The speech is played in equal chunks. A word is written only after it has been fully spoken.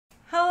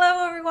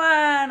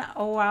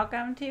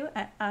Welcome to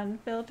an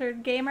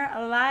Unfiltered Gamer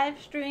live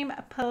stream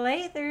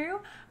playthrough.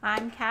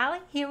 I'm Callie,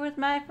 here with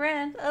my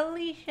friends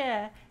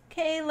Alicia,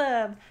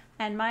 Caleb,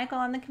 and Michael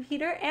on the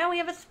computer. And we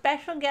have a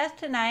special guest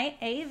tonight,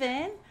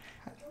 Avon,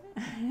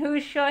 who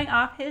is showing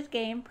off his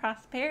game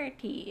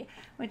Prosperity,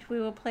 which we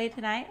will play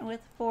tonight with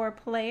 4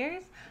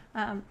 players.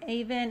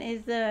 Avon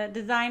is the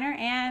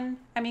designer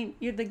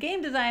you're the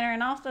game designer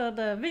and also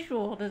the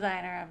visual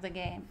designer of the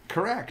game.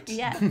 Correct.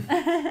 Yes.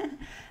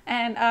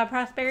 And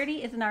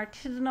Prosperity is an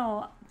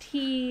artisanal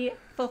tea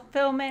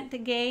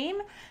fulfillment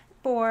game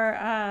for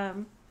how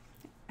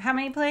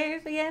many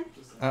players again?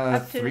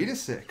 Up to 3 to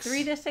 6.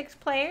 3 to 6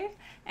 players,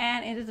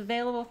 and it is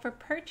available for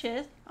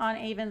purchase on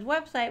Avon's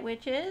website,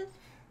 which is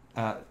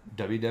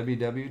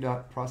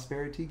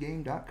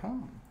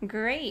www.prosperitygame.com.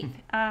 Great.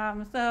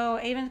 So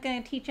Avon's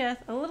going to teach us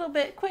a little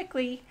bit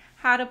quickly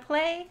how to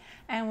play,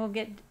 and we'll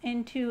get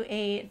into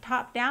a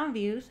top-down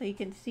view so you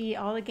can see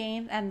all the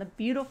games and the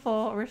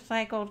beautiful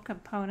recycled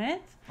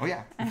components. Oh,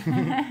 yeah.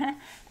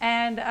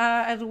 And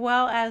as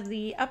well as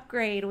the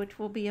upgrade, which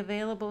will be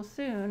available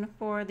soon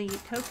for the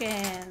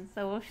tokens.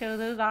 So we'll show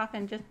those off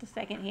in just a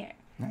second here.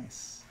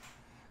 Nice.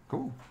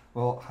 Cool.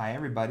 Well, hi,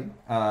 everybody.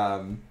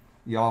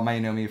 Y'all may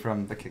know me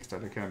from the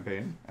Kickstarter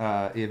campaign,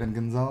 Avon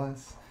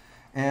Gonzalez.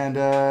 And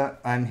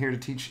I'm here to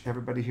teach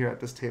everybody here at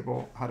this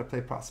table how to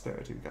play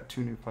Prosperity. We've got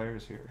 2 new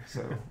players here.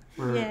 So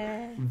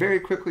we're very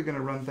quickly going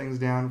to run things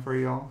down for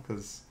y'all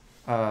because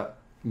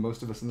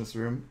most of us in this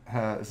room,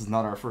 this is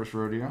not our first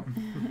rodeo.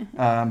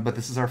 But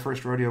this is our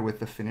first rodeo with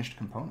the finished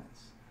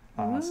components.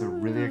 So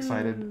really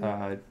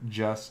excited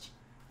just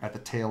at the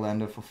tail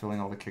end of fulfilling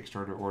all the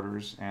Kickstarter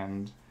orders.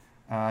 And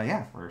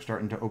yeah, we're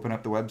starting to open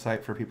up the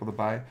website for people to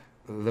buy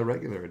the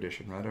regular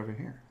edition right over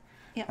here.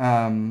 Yep.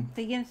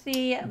 So you can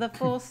see the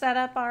full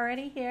setup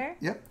already here.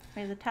 Yep.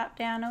 There's the top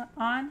down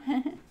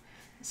on.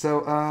 So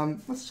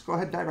let's just go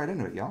ahead and dive right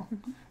into it, y'all.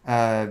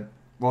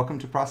 Welcome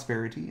to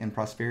Prosperity. In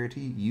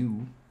Prosperity,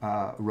 you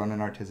run an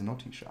artisanal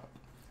tea shop.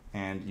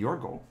 And your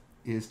goal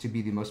is to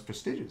be the most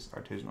prestigious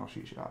artisanal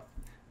tea shop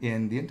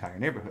in the entire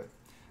neighborhood.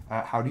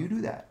 How do you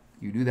do that?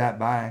 You do that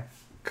by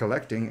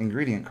collecting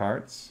ingredient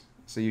cards.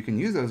 So you can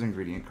use those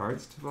ingredient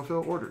cards to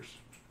fulfill orders.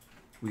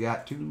 We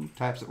got 2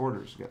 types of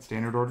orders. We got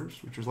standard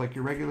orders, which is like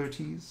your regular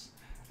teas,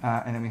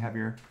 and then we have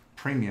your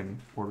premium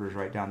orders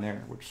right down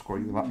there, which score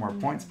you a lot more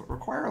points, but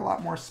require a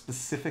lot more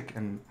specific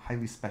and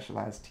highly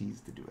specialized teas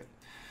to do it.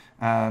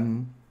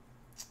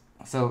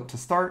 So to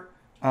start,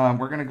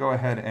 we're going to go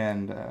ahead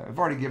and I've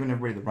already given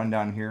everybody the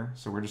rundown here,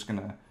 so we're just going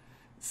to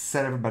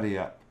set everybody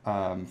up.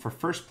 For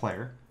first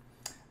player,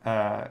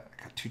 I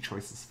got 2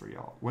 choices for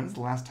y'all. When's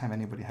the last time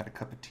anybody had a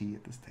cup of tea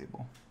at this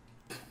table?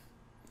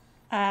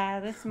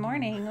 This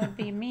morning would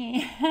be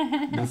me.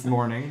 This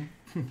morning.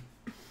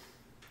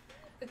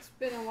 It's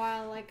been a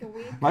while, like a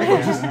week. Michael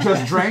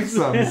just drank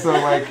some, so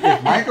like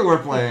if Michael were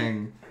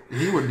playing,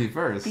 he would be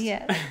first.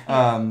 Yes.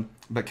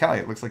 But Callie,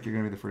 it looks like you're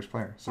gonna be the first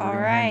player. So we're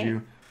gonna hand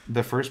you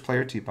the first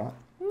player teapot.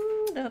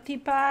 Ooh, little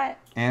teapot.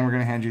 And we're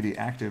gonna hand you the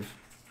active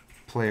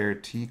player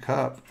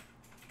teacup.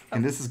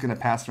 And this is gonna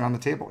pass around the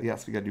table.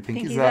 Yes, we gotta do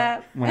pinkies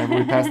up whenever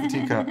we pass the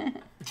teacup.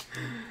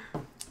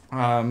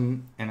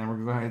 And then we're going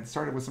to go ahead and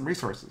start it with some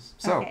resources.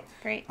 So, okay,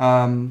 great.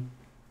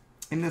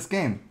 In this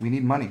game, we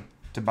need money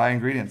to buy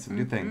ingredients and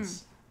do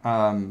things.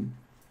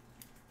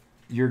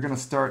 You're going to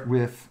start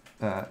with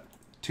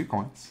 2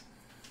 coins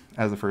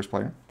as the first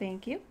player.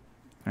 Thank you.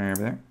 Right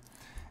over there.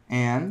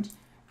 And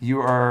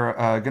you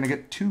are going to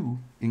get 2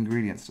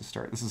 ingredients to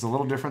start. This is a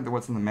little different than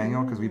what's in the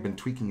manual because we've been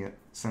tweaking it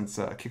since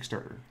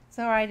Kickstarter.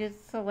 So I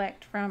just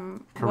select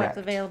from what's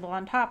available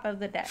on top of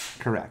the deck.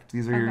 Correct.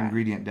 These are your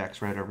ingredient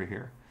decks right over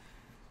here.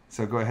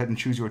 So go ahead and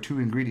choose your 2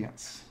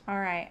 ingredients. All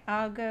right,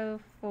 I'll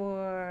go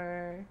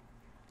for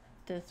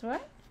this one.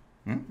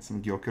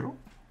 Some gyokuro.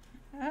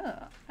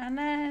 Oh, and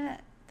then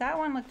that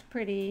one looks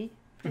pretty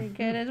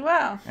good as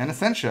well. And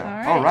Essentia.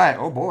 All right.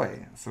 Oh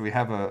boy. So we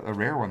have a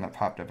rare one that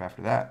popped up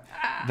after that.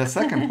 The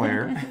second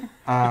player,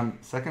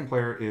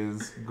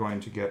 is going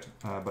to get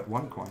but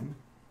 1 coin.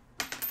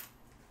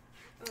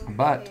 Okay.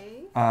 But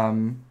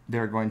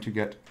they're going to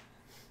get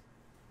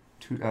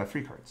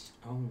 3 cards.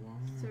 Oh, wow.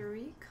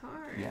 3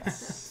 cards.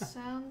 Yes. That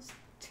sounds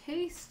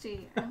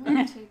tasty. I'm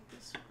going to take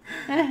this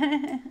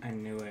one. I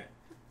knew it.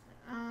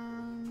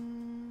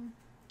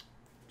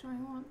 Do I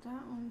want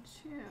that one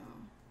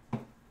too?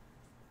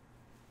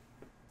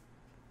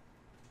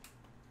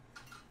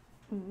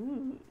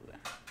 Ooh.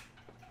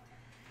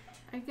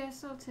 I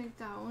guess I'll take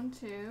that one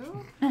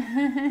too.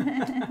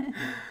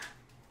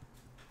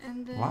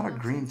 And then a lot of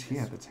green tea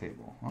at the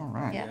table. All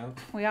right. Yeah,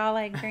 we all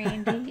like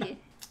green tea.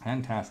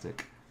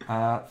 Fantastic.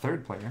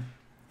 Third player,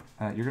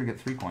 you're going to get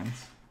 3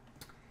 coins.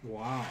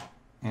 Wow.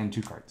 And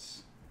 2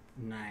 cards.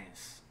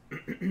 Nice.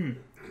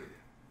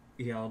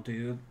 Y'all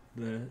do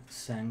the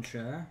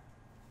sencha.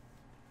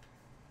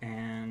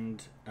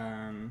 And,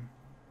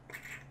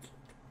 let's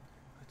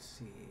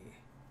see.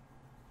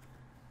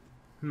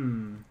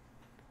 We'll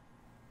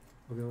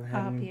go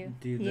ahead and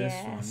do this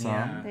one. Awesome.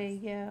 Yeah. There you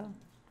go.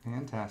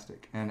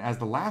 Fantastic. And as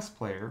the last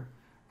player,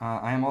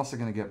 I am also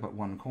going to get but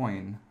 1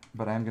 coin.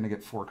 but I'm going to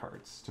get 4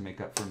 cards to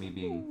make up for me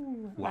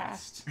being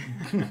last.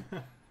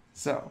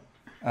 So,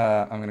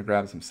 I'm going to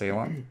grab some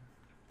Ceylon.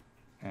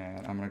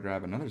 And I'm going to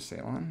grab another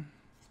Ceylon.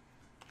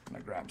 I'm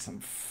going to grab some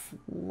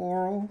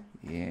Floral.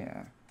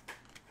 Yeah.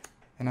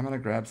 And I'm going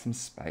to grab some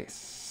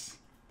Spice.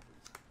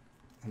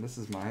 And this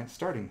is my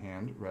starting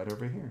hand right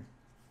over here.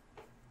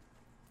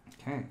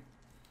 Okay.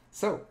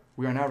 So,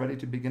 we are now ready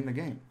to begin the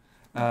game.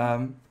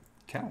 Callie,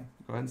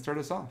 go ahead and start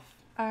us off.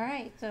 All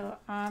right. So,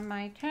 on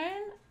my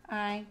turn,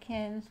 I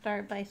can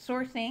start by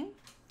sourcing.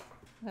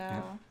 So,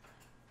 yeah.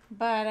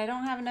 But I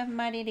don't have enough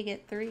money to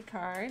get 3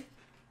 cards.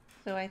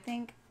 So, I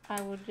think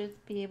I will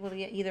just be able to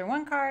get either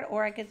 1 card,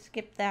 or I could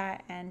skip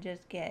that and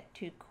just get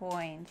 2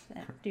 coins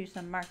and do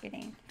some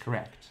marketing.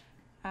 Correct.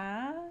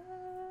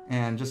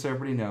 And just so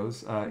everybody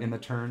knows, in the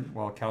turn,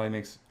 while Callie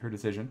makes her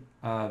decision,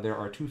 there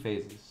are 2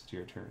 phases to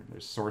your turn.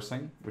 There's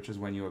sourcing, which is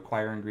when you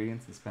acquire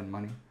ingredients and spend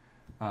money.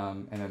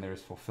 And then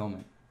there's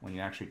fulfillment, when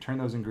you actually turn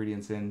those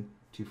ingredients in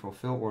to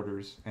fulfill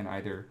orders and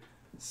either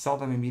sell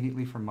them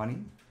immediately for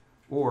money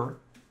or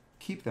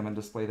keep them and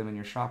display them in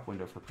your shop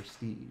window for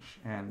prestige.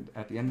 And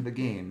at the end of the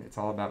game, it's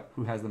all about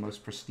who has the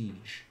most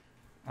prestige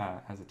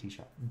as a tea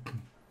shop.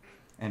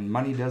 And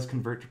money does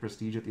convert to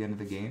prestige at the end of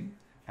the game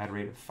at a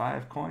rate of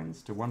 5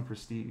 coins to 1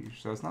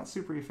 prestige. So it's not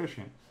super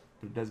efficient,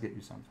 but it does get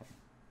you something.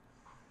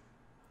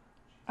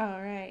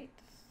 All right.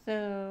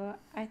 So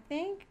I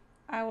think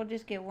I will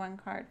just get 1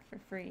 card for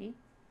free.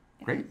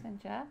 Great.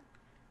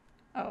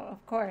 Oh,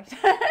 of course.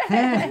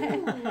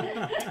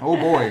 Oh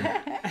boy.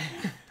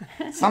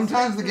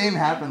 Sometimes the game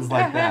happens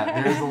like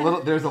that.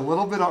 There's a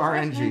little bit of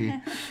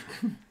RNG.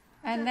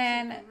 And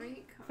then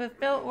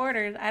fulfill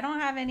orders. I don't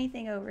have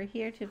anything over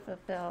here to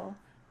fulfill,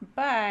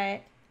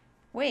 but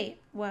wait,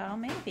 well,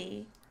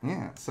 maybe.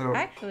 Yeah, so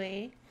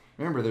actually,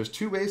 remember, there's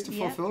 2 ways to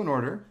fulfill an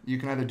order. You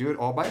can either do it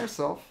all by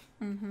yourself,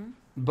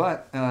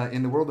 but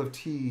in the world of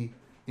tea,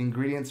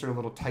 ingredients are a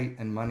little tight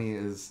and money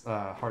is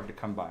hard to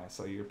come by.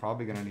 So you're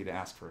probably going to need to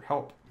ask for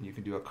help. You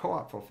can do a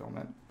co-op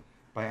fulfillment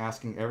by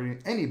asking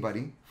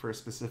anybody for a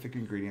specific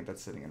ingredient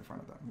that's sitting in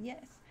front of them.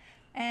 Yes.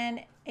 And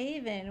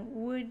Avon,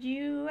 would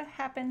you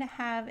happen to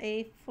have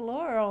a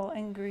floral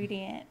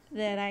ingredient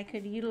that I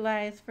could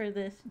utilize for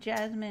this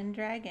Jasmine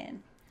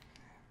Dragon?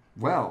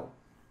 Well,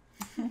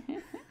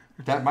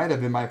 that might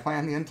have been my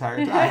plan the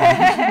entire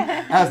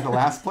time as the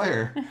last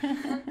player.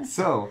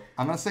 So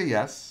I'm going to say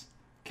yes.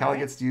 Callie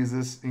gets to use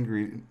this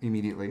ingredient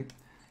immediately.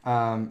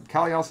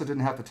 Callie also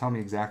didn't have to tell me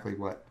exactly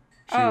what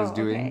she was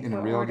doing in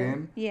a real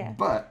game. Yeah.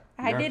 But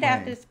I did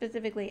have to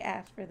specifically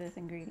ask for this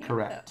ingredient.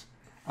 Correct.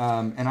 So.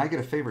 And I get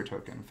a favor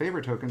token.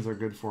 Favor tokens are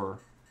good for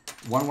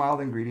 1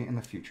 wild ingredient in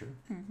the future.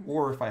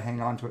 Or if I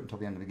hang on to it until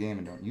the end of the game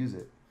and don't use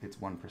it,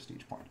 it's 1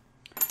 prestige point.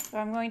 So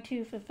I'm going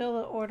to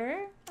fulfill the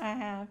order. I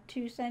have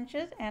 2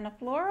 cinches and a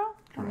floral.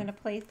 Correct. I'm going to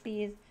place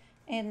these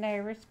in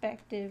their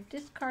respective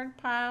discard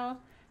piles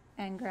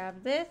and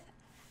grab this.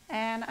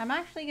 And I'm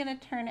actually going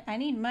to turn it, I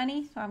need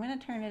money, so I'm going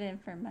to turn it in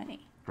for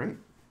money. Great.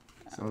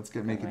 So let's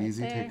make it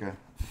easy. Take a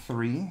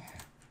 3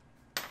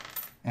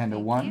 and a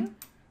 1.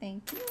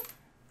 Thank you.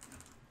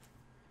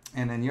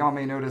 And then y'all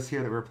may notice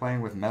here that we're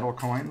playing with metal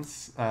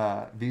coins.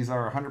 These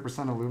are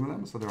 100%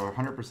 aluminum, so they're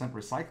 100%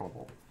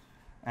 recyclable.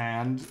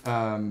 And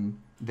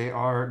they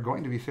are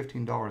going to be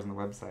 $15 on the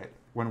website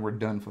when we're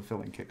done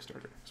fulfilling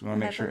Kickstarter. So we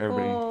want to make sure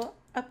everybody... full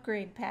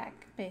upgrade pack,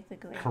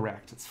 basically.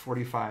 Correct. It's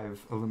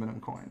 45 aluminum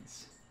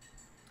coins.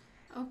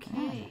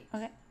 Okay.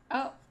 Okay.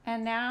 Oh,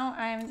 and now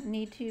I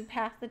need to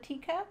pass the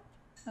teacup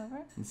over.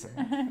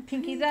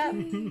 Pinkies up.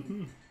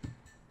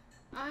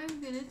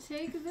 I'm gonna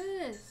take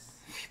this.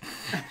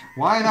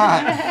 Why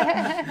not?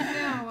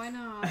 No, why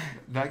not?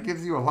 That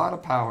gives you a lot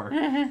of power.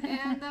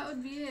 And that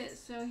would be it.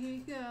 So here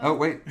you go. Oh,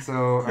 wait.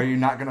 So are you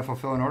not going to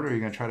fulfill an order, or are you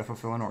going to try to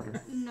fulfill an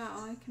order? No,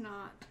 I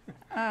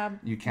cannot.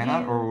 You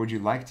cannot, or would you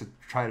like to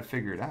try to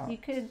figure it out? You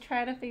could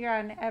try to figure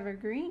out an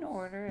evergreen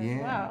order as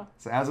well.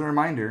 So as a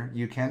reminder,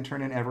 you can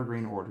turn in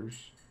evergreen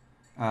orders.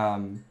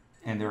 And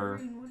there are...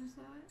 What is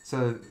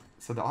that?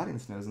 So the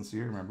audience knows, and so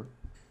you remember.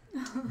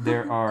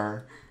 There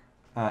are...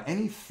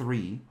 any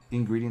 3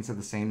 ingredients of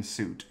the same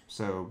suit,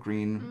 so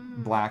green,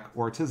 black,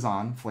 or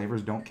Tizan,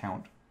 flavors don't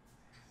count,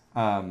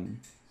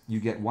 you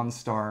get 1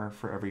 star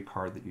for every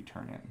card that you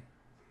turn in.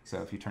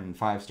 So if you turn in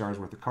 5 stars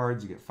worth of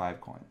cards, you get 5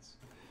 coins.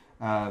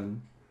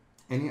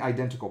 Any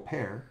identical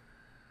pair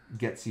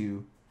gets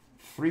you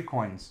 3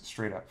 coins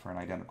straight up for an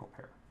identical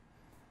pair.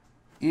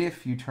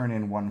 If you turn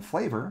in 1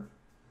 flavor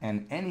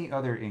and any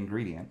other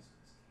ingredient,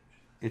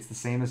 it's the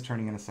same as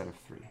turning in a set of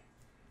 3.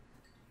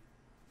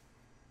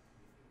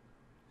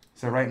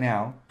 So right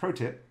now, pro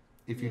tip,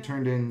 if you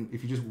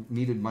if you just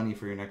needed money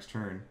for your next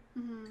turn,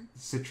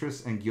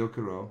 citrus and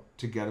gyokuro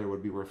together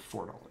would be worth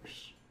 $4.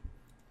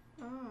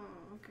 Oh,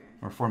 okay.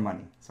 Or for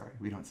money. Sorry,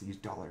 we don't use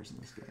dollars in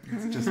this game.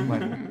 It's just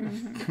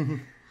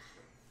money.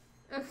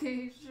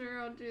 Okay,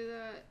 sure, I'll do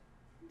that.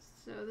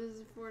 So this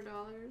is $4.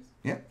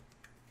 Yep.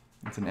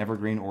 It's an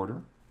evergreen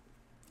order.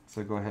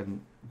 So go ahead and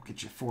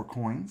get you 4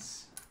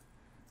 coins.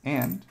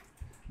 And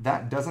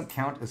that doesn't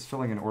count as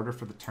filling an order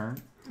for the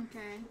turn.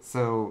 Okay.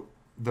 So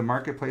the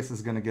marketplace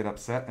is going to get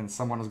upset and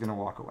someone is going to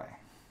walk away.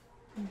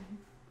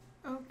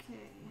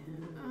 Okay.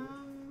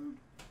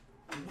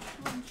 Which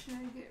one should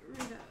I get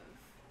rid of?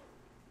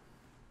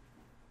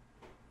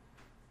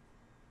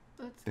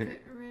 Let's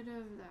get rid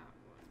of that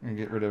one. And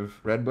get rid of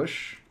Red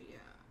Bush. Yeah.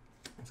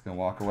 It's going to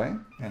walk away,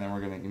 and then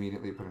we're going to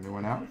immediately put a new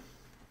one out.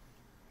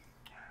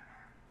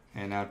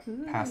 And now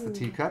pass the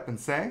teacup and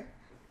say,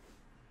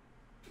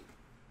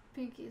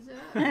 Pinky's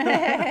up.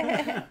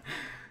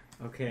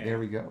 Okay. There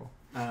we go.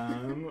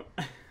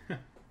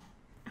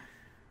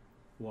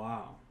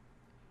 Wow.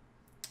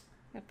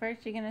 But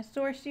first, you're gonna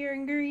source your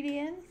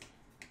ingredients.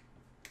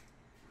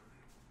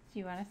 Do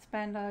you want to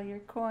spend all your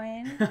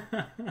coins?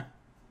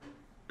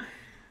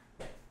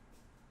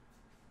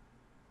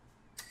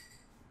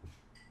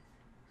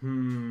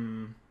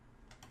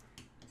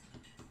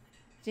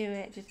 Do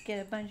it. Just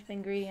get a bunch of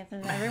ingredients,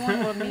 and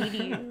everyone will need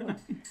you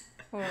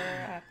for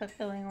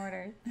fulfilling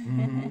orders.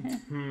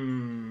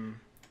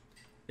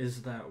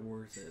 Is that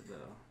worth it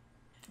though?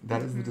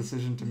 That is the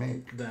decision to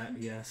make. That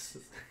yes.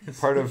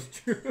 Part of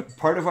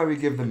why we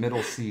give the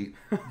middle seat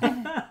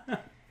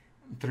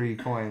 3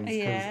 coins,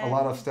 because a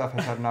lot of stuff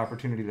has had an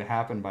opportunity to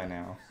happen by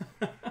now.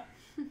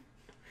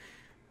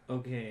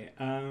 Okay.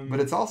 But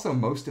it's also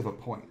most of a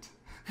point.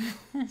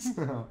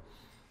 So.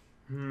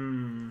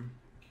 No,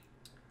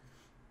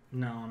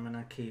 I'm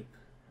gonna keep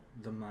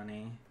the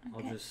money.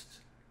 Okay. I'll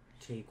just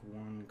take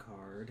 1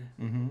 card.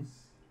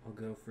 I'll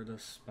go for the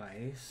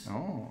spice.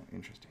 Oh,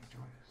 interesting choice.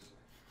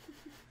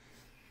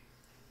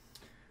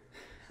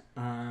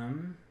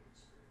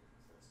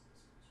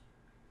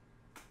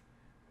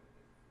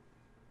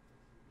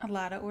 A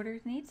lot of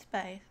orders need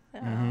spice,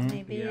 so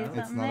maybe Yeah.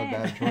 something It's not there. a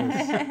bad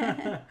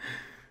choice.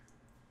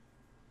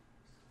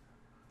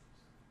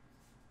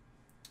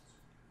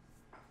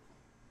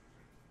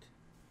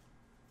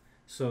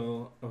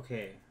 So,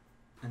 okay.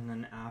 And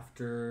then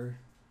after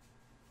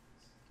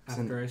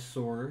I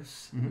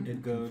source,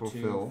 it go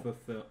fulfill.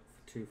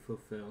 to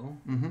fulfill.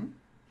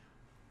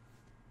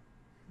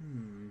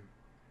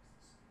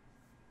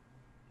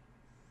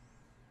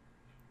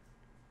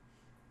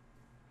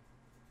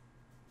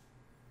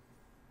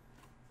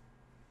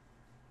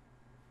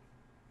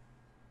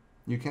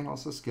 You can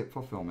also skip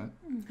fulfillment.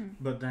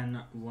 But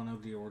then one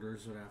of the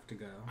orders would have to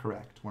go.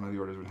 Correct. One of the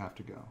orders would have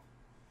to go.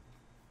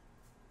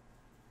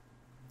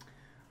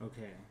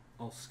 Okay,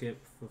 I'll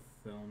skip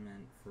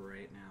fulfillment for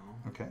right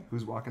now. Okay,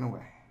 who's walking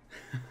away?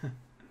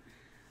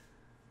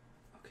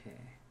 Okay.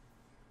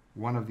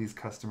 One of these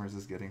customers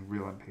is getting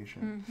real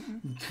impatient.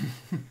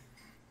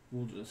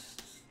 We'll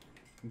just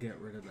get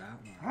rid of that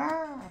one.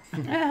 Ah!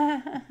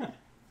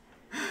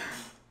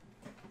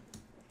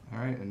 All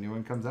right, a new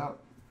one comes out.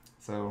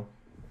 So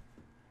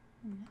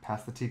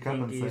pass the teacup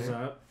Pinky's and say,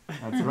 up.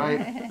 That's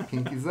right,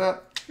 pinky's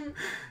up.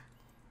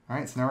 All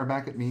right, so now we're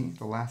back at me,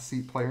 the last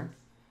seat player.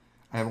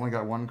 I have only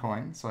got 1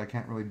 coin, so I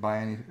can't really buy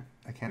any.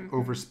 I can't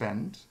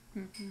overspend.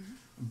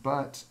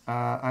 But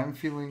I'm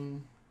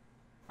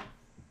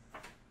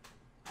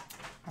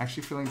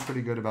actually feeling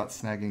pretty good about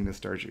snagging this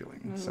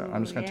Darjeeling. So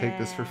I'm just going to take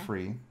this for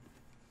free.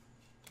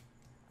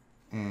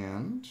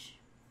 And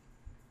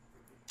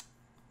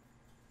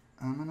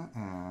I'm going to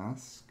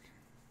ask,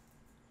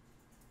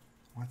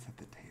 what's at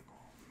the table?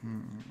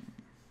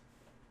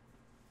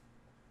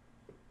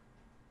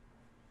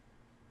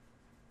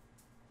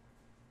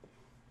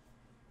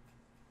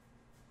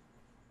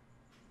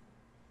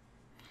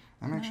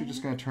 I'm actually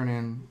just going to turn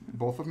in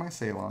both of my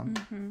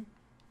Ceylon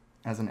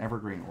as an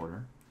evergreen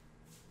order.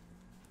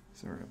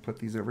 So we're going to put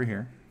these over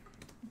here.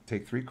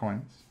 Take 3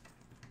 coins.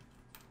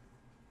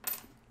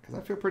 Because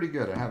I feel pretty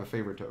good. I have a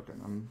favor token.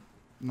 I'm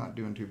not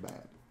doing too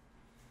bad.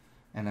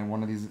 And then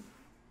one of these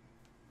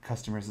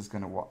customers is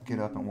going to get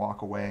up and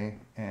walk away.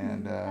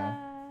 And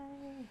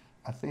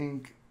I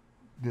think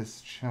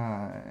this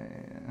the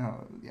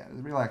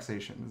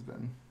relaxation has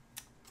been...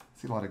 I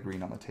see a lot of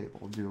green on the table.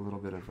 We'll do a little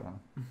bit of...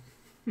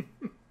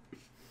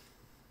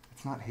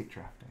 It's not hate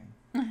drafting.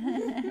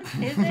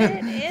 Is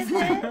it? Is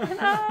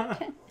it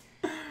not?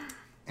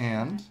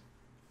 And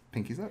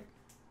pinky's up.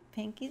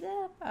 Pinky's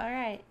up. All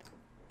right.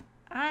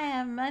 I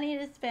have money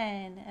to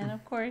spend. And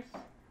of course,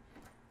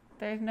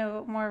 there's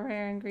no more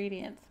rare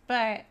ingredients.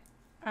 But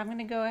I'm going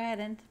to go ahead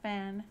and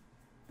spend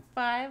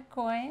 5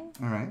 coins.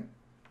 All right.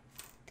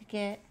 To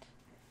get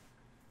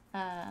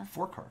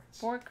 4 cards.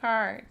 4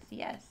 cards.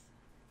 Yes.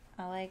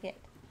 I like it.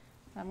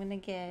 I'm going to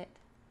get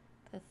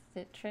the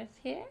citrus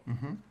here.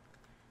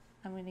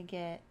 I'm going to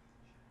get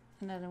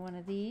another one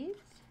of these.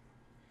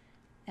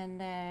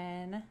 And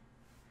then,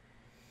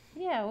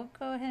 yeah, we'll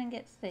go ahead and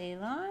get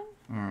Ceylon.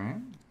 All right.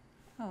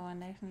 Oh,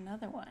 and there's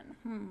another one.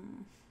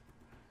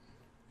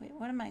 Wait,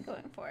 what am I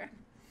going for?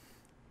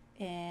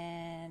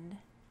 And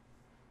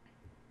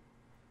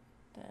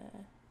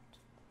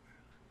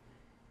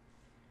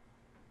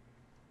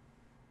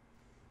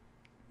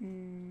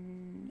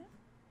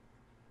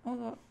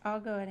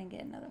I'll go ahead and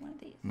get another one of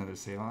these. Another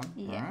Ceylon?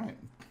 Yeah. All right.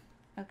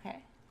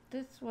 Okay.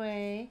 This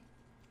way,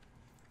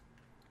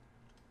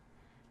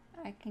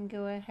 I can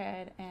go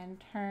ahead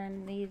and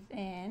turn these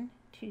in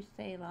to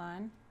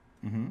Ceylon.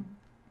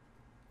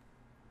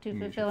 To You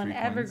get fulfill your an 3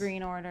 coins.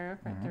 evergreen order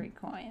for 3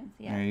 coins.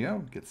 Yeah. There you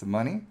go. Get some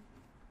money.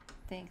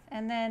 Thanks.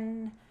 And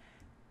then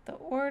the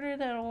order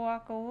that'll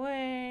walk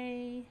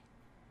away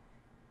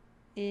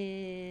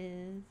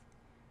is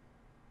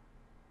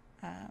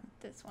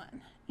this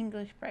one.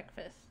 English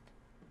breakfast.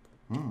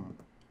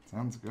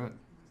 Sounds good.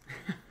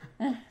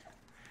 And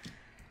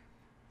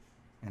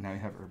now you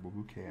have herbal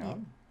bouquet out.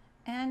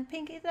 And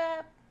pinkies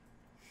up.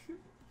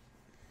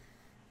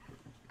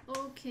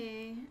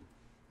 Okay.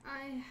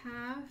 I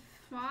have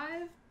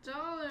 $5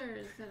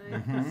 that I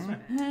can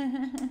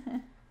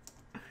spend.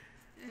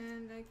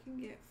 And I can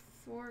get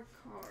 4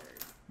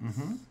 cards.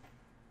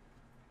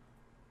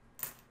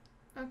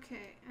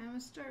 Okay, I'm gonna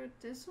start with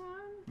this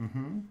one.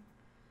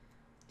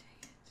 Dang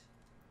it.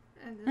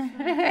 And this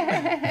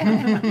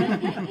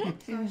one.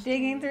 She's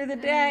digging through the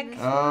deck.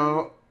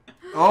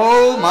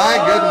 Oh my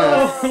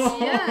goodness.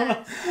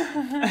 Yes.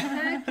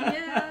 Heck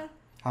yeah.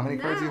 How many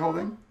cards are you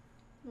holding?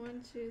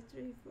 1, 2,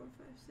 3, 4,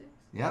 5, 6.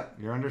 Yep,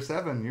 you're under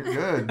 7. You're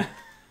good.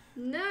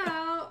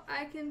 Now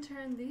I can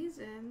turn these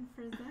in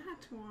for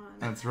that one.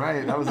 That's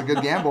right. That was a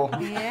good gamble.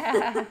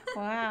 Yeah.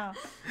 Wow.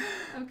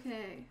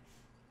 Okay.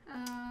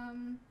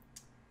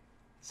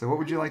 So what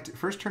would you like to...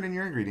 First, turn in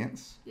your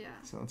ingredients. Yeah.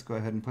 So let's go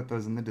ahead and put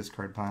those in the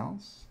discard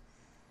piles.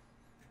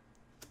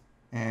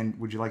 And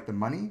would you like the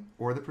money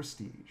or the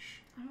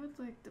prestige? I would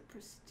like the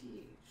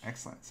prestige.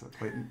 Excellent. So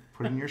put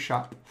it in your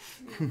shop.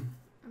 Yeah. I'm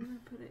going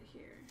to put it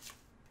here.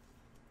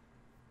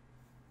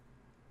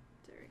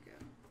 There we go.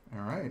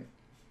 All right.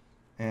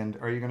 And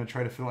are you going to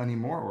try to fill any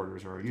more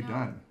orders, or are you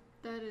done?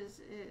 That is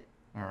it.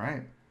 All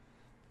right.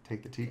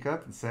 Take the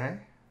teacup and say...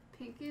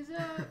 Pinkies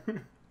up.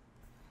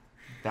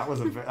 That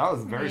was a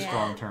very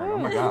strong turn. Oh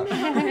my gosh.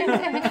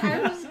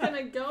 I was going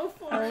to go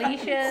for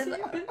Alicia's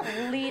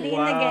it. leading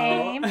the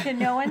game to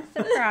no one's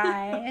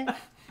surprise.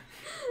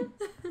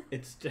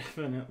 It's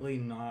definitely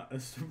not a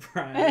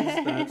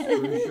surprise, that's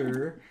for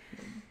sure.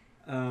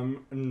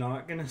 I'm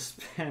not gonna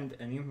spend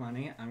any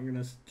money. I'm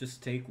gonna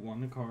just take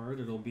 1 card.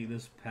 It'll be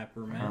this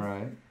peppermint. All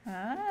right.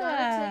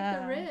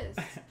 Gotta take the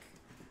risk.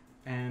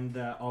 And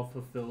I'll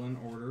fulfill an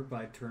order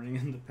by turning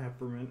in the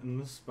peppermint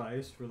and the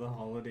spice for the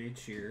holiday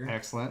cheer.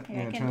 Excellent. Here,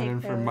 You I going to can turn it take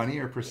in for those. money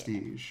or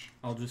prestige?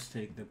 I'll just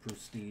take the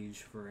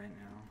prestige for right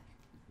now.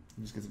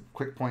 Just get some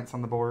quick points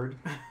on the board.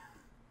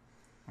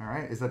 All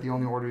right. Is that the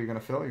only order you're going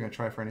to fill? Or you're going to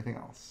try for anything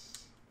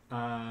else?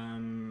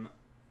 No,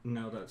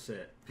 that's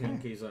it. Okay.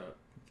 Pinkies up.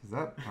 Is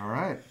that all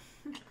right?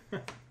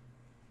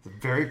 It's a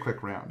very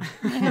quick round.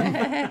 All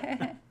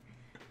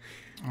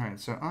right.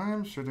 So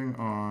I'm sitting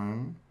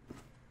on.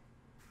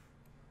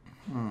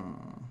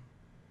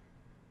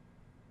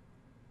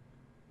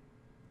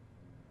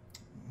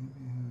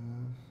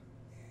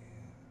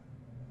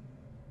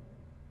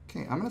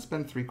 Okay, I'm going to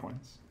spend 3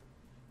 coins.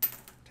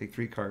 Take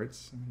 3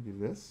 cards. I'm going to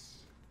do this.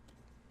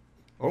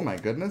 Oh my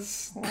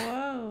goodness.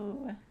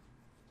 Whoa.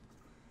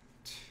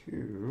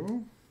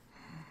 2.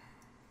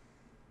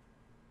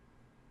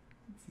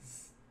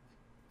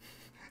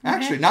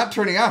 Actually, not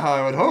turning out how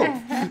I would hope.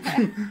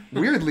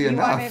 Weirdly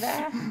enough. Wanted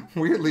a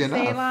Weirdly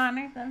enough. Ceylon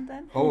or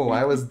something? Oh,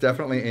 I was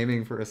definitely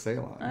aiming for a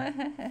Ceylon.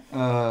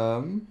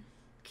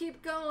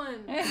 Keep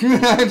going.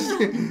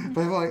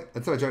 But I'm like,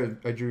 that's what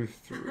I drew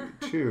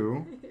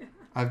 2. Yeah.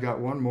 I've got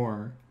 1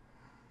 more.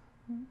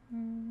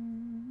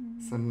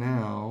 So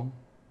now,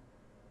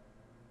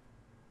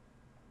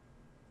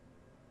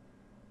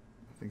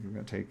 I think I'm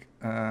going to take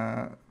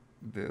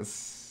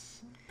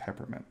this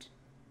peppermint.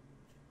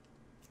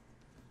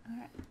 All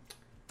right.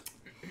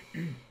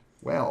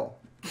 Well,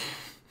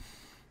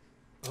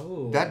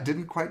 that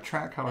didn't quite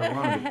track how I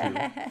wanted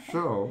it to.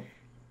 So,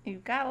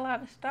 You've got a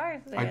lot of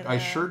stars there. I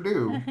sure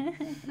do.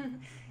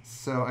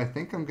 So I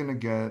think I'm going to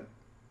get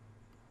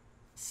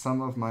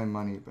some of my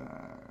money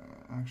back.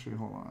 Actually,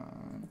 hold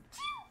on.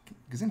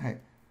 Gesundheit.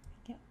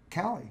 Yeah.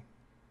 Callie,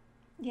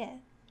 Yeah.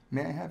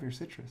 may I have your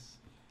citrus?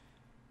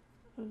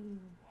 Ooh.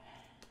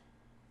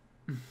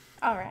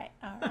 All right.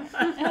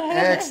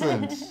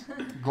 Excellent.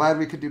 Glad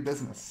we could do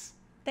business.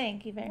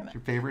 Thank you very much.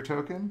 Your favorite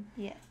token?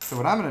 Yes. So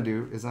what I'm going to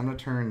do is I'm going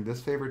to turn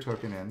this favorite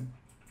token in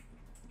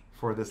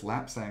for this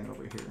lapsang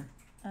over here.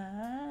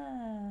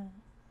 Ah.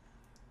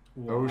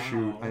 Oh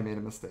shoot, I made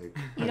a mistake.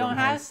 You don't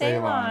have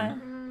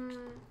Ceylon.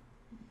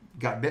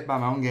 Got bit by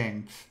my own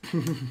game.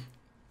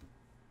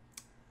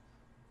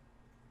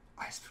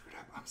 I screwed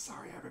up. I'm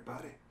sorry,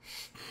 everybody.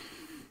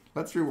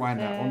 Let's rewind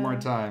that one more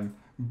time.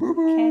 Boo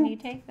boo. Can you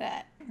take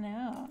that?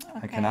 No. Okay.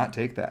 I cannot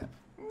take that.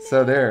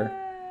 So there.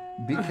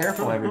 Be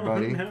careful,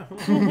 everybody.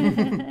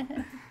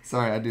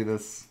 Sorry, I do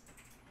this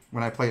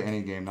when I play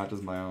any game, not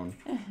just my own.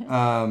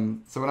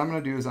 So what I'm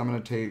going to do is I'm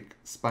going to take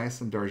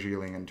Spice and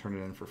Darjeeling and turn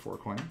it in for 4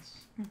 coins.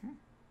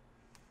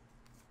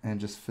 And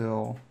just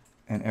fill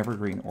an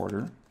evergreen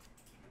order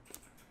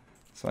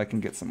so I can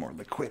get some more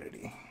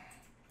liquidity.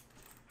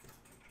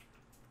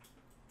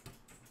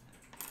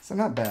 So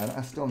not bad.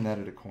 I still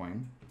netted a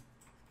coin.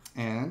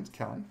 And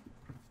Callie,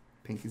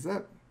 pinkies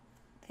up.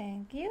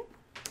 Thank you.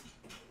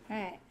 All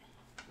right.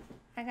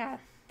 I got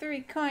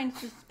 3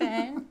 coins to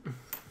spend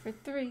for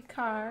 3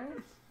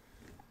 cards.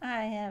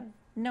 I have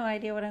no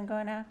idea what I'm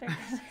going after.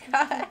 I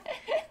got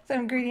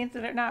some ingredients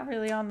that are not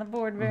really on the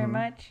board very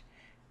much.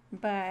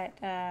 But,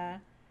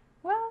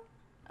 well,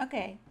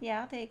 okay.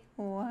 Yeah, I'll take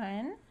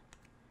 1.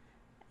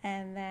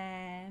 And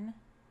then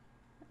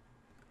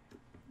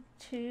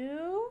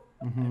 2.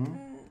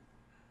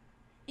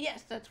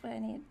 Yes, that's what I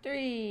need.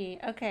 3.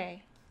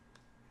 Okay.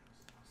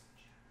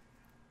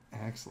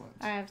 Excellent.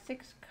 I have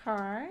 6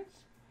 cards.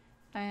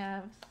 I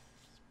have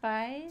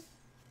Spice,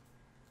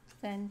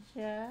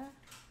 Sencha,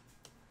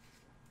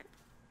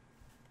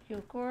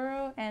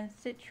 Yogoro, and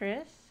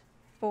Citrus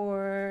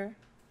for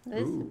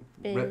this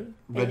big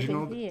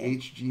Reginald baby here.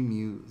 H.G.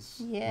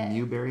 Muse. Yeah.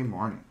 Newberry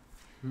Morning.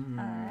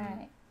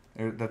 Alright.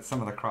 That's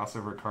some of the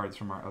crossover cards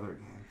from our other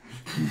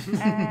game.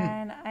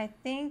 And I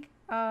think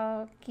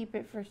I'll keep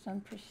it for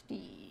some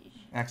prestige.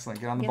 Excellent.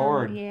 Get on the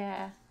board.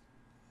 Yeah.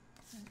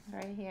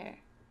 Right here.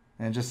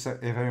 And just so,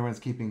 if anyone's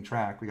keeping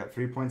track, we got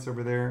 3 points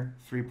over there,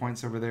 3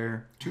 points over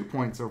there, 2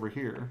 points over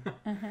here,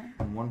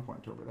 and 1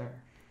 point over there.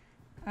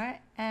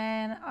 Alright,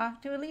 and off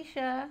to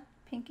Alicia.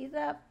 Pinkies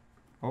up.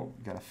 Oh,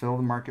 gotta fill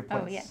the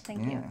marketplace. Oh, yeah,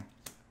 thank you.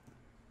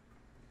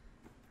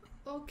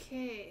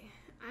 Okay,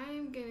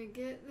 I'm gonna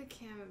get the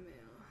chamomile.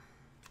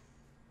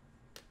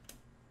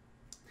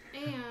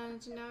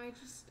 And now I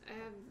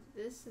have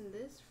this and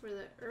this for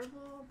the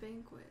herbal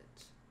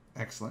banquet.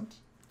 Excellent.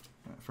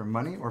 For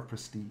money or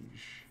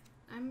prestige?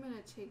 I'm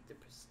gonna take the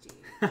prestige.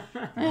 All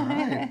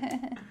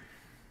right.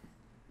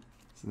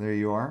 So there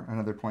you are.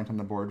 Another point on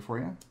the board for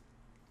you.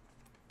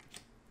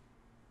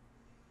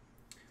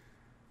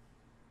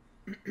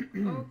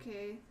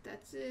 Okay,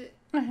 that's it.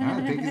 All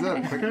right, pinkies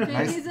up. Quick,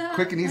 Pinkies up.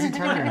 quick and easy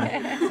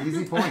turn.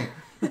 Easy point.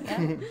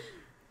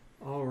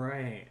 All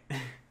right.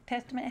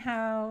 Testament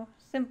how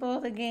simple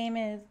the game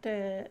is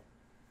to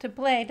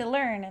play, to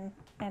learn,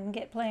 and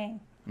get playing.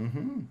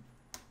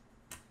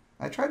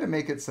 I tried to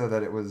make it so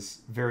that it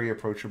was very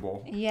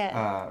approachable for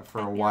I a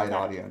feel wide that.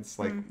 audience.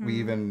 Like we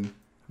even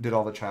did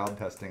all the child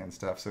testing and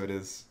stuff, so it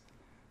is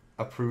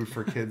approved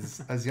for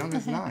kids as young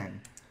as 9.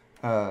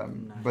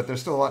 But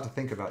there's still a lot to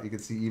think about. You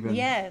could see even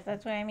Yes,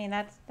 that's what I mean.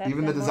 That's even the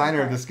important designer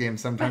of part. this game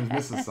sometimes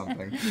misses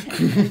something.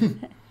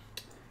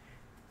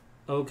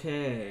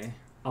 Okay,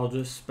 I'll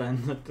just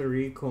spend the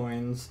 3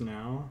 coins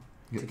now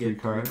Get to 3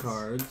 get cards. 3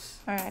 cards.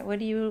 All right,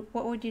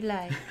 what would you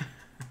like?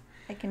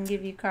 I can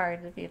give you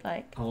cards if you'd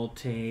like. I'll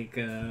take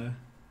a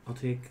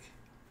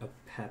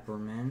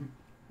peppermint.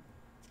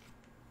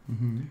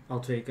 I'll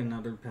take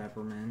another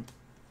peppermint.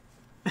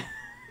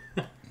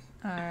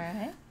 All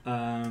right.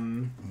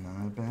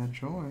 Not a bad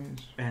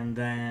choice. And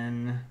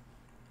then,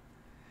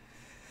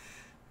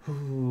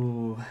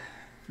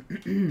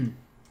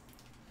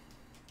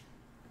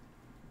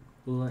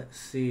 let's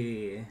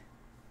see.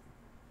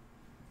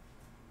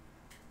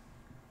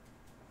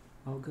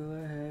 I'll go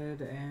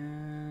ahead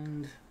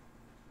and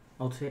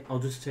I'll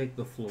just take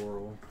the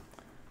floral.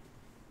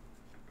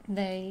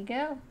 There you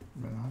go.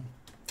 Right on.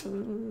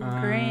 Ooh,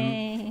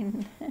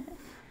 green.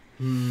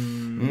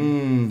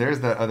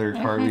 There's that other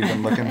card we've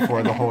been looking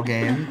for the whole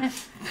game.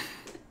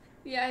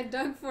 Yeah, I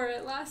dug for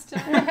it last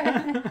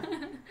time.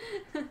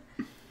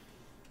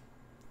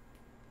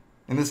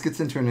 And this gets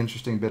into an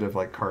interesting bit of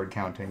like card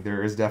counting.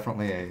 There is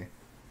definitely a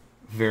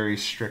very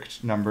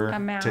strict number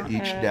Amount to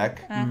each of- deck.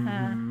 So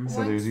Once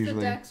there's the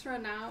usually decks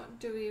run out,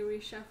 do we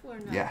reshuffle or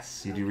not?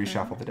 yes, you do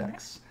reshuffle the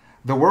decks.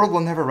 The world will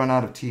never run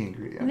out of tea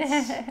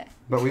ingredients,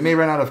 but we may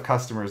run out of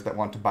customers that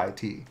want to buy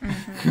tea.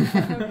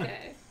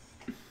 Okay.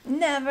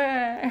 Never.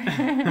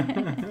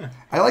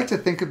 I like to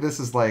think of this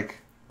as like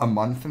a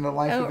month in the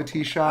life of a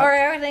tea shop. Or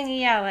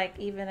everything, like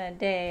even a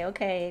day.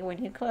 Okay,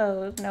 when you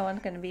close, no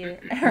one's going to be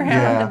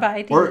around to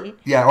buy tea. Or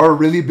a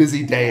really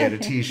busy day at a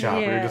tea shop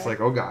where you're just like,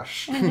 oh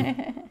gosh.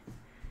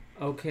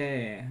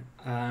 Okay.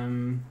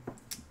 Remember,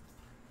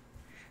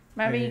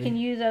 you can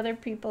use other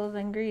people's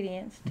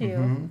ingredients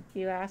too if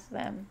you ask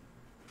them.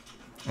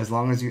 As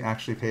long as you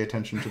actually pay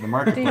attention to the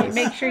marketplace.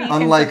 Make sure you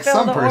can Unlike fulfill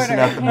some the person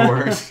order. at the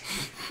board.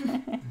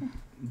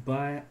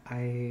 But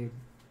I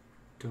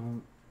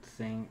don't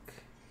think.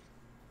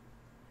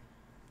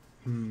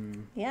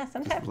 Yeah, Just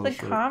sometimes a the little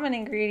short. common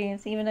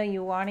ingredients, even though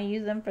you want to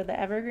use them for the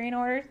evergreen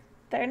orders,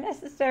 they're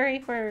necessary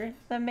for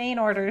the main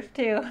orders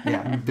too.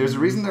 Yeah, there's a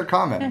reason they're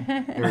common.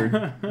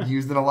 They're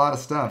used in a lot of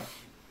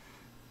stuff.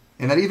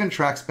 And that even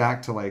tracks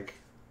back to like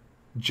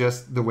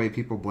just the way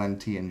people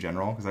blend tea in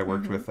general. Because I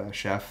worked with a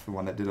chef, the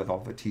one that did all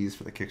the teas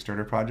for the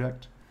Kickstarter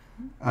project,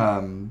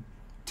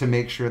 to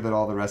make sure that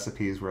all the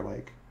recipes were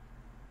like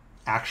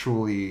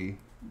actually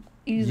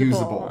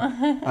usable.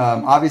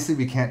 Obviously,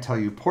 we can't tell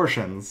you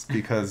portions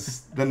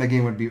because then the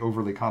game would be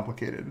overly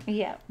complicated.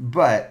 Yeah.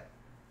 But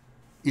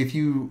if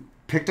you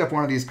picked up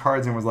one of these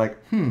cards and was like,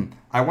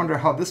 I wonder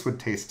how this would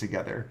taste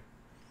together,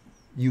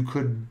 you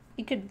could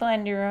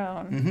blend your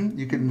own.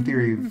 you could in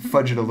theory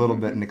fudge it a little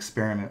bit and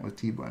experiment with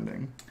tea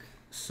blending.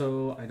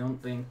 So I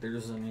don't think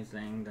there's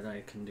anything that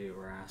I can do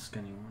or ask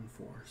anyone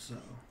for. So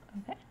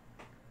Okay.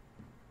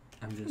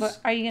 I'm just. But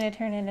are you going to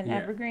turn in an Yeah.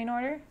 evergreen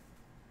order?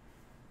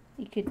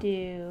 You could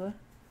do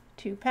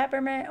 2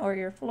 peppermint or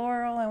your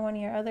floral and one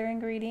of your other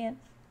ingredients.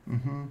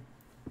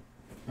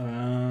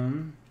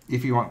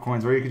 If you want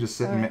coins, or you could just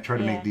sit and try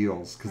to yeah. make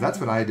deals, because that's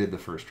what I did the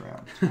first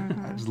round.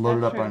 I just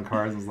loaded up on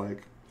cards and was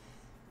like,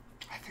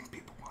 I think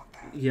people want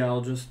that. Yeah,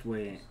 I'll just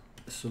wait.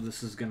 So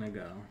this is gonna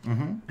go.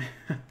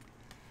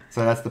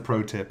 So that's the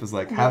pro tip, is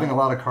like having a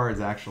lot of cards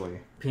actually.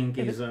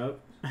 Pinkies up.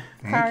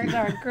 Cards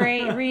are a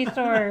great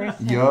resource.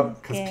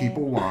 Yup, because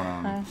people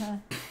want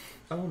them.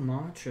 Oh,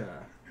 matcha.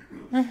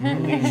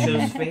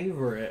 Alicia's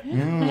favorite.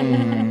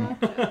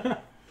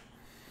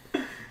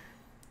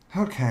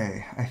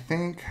 Okay, I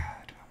think. Do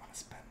I want to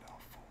spend all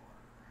 4?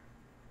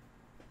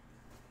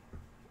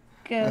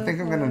 Go I think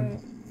I'm for gonna. it.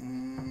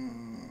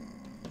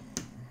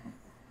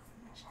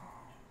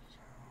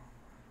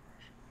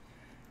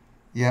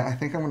 Yeah, I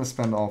think I'm gonna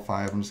spend all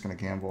 5. I'm just gonna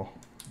gamble.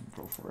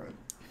 Go for it.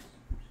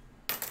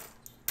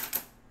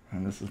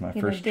 And this is my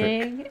Gonna first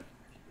trick. dig.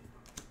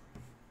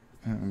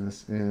 And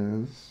this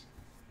is.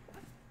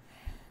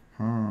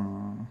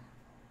 Oh.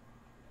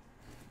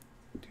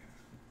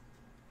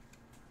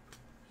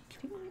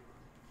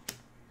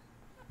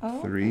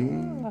 3.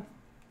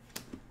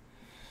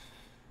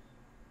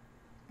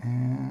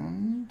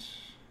 And.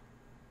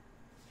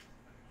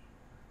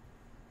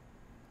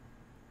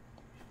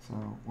 So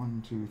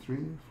 1, 2, 3,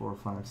 4,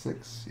 5,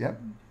 6.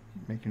 Yep.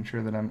 Making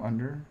sure that I'm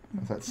under.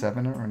 Is that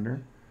 7 or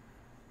under?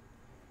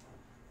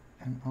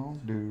 And I'll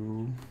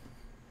do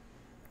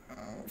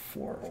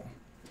floral.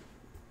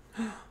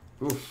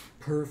 Oof.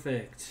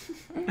 Perfect.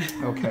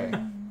 Okay.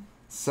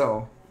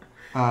 So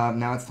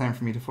now it's time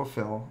for me to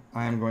fulfill.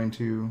 I am going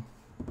to.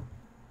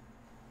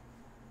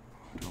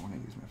 I don't want to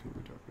use my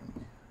favorite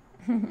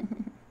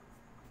token.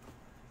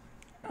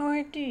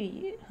 Or do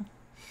you?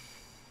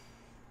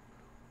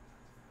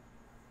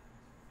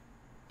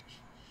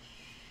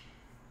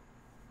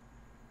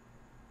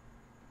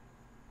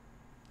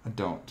 I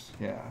don't.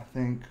 Yeah, I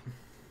think.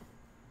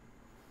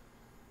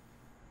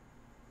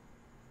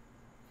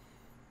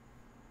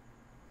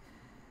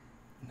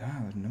 No,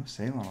 there's no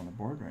Ceylon on the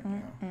board right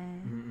now.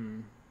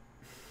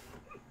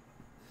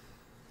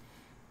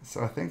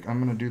 So I think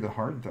I'm going to do the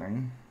hard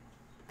thing.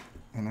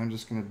 And I'm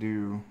just going to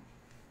do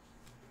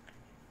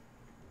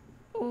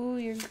Oh,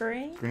 you're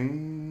great.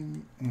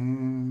 green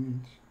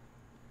and...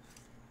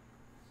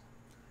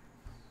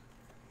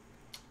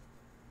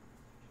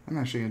 I'm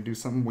actually going to do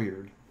something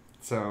weird.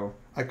 So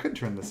I could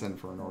turn this in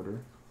for an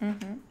order.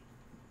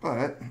 But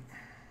I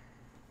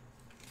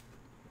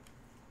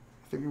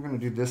think I'm going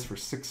to do this for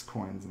 6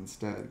 coins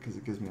instead, because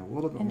it gives me a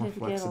little bit more And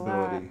just get a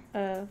lot flexibility.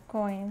 of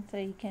coins so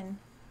you can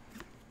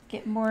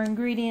get more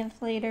ingredients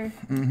later.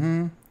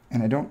 And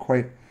I don't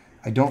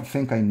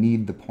think I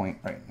need the point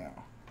right now.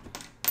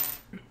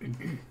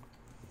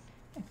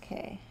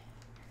 Okay.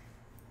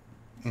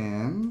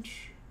 And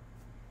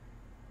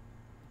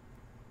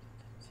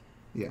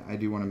yeah, I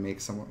do want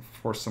to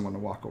force someone to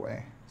walk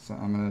away. So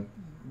I'm going to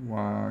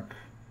walk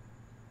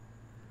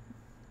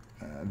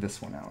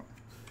this one out.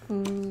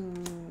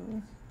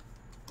 Ooh.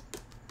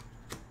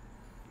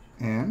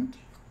 And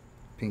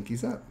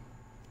pinkies up.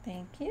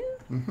 Thank you.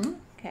 Mm-hmm.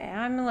 Okay,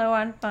 I'm low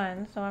on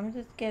funds, so I'm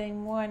just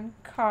getting 1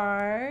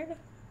 card.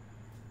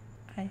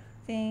 I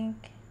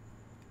think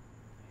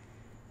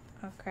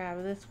I'll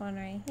grab this one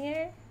right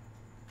here.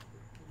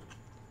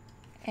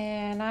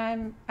 And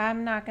I'm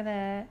not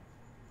gonna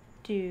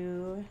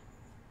do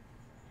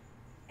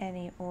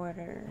any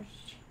orders.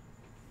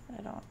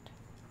 I don't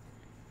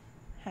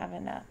have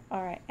enough.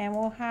 All right, and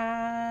we'll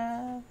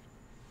have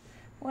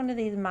one of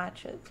these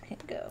matchas can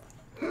go.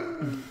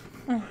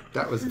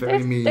 That was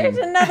very mean. There's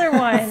another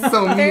one.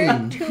 So There's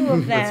mean. 2 of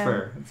them. That's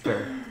fair. That's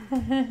fair.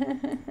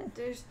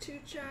 There's 2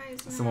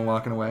 chais now. Someone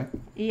walking away?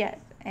 Yes,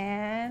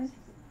 and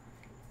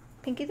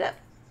pinkies up.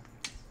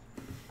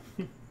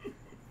 Okay.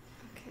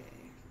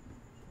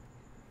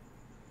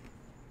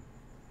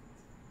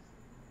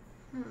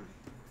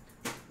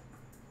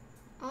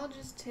 I'll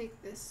just take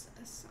this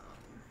as song.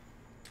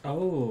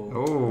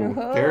 Oh,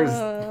 there's...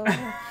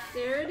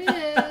 There it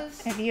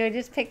is. If you had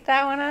just picked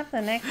that one up,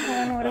 the next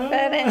one would have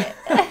been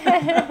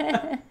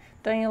it.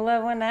 Don't you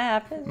love when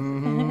that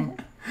happens?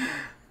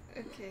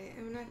 Okay,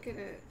 I'm not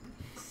gonna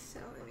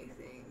sell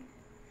anything.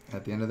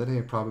 At the end of the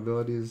day,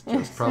 probability is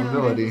just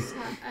probability. So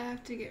I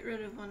have to get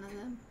rid of one of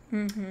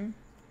them.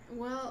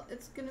 Well,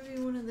 it's gonna be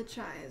one of the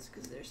chais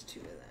because there's 2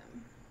 of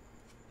them.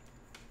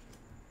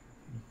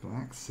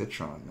 Black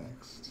citron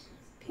next.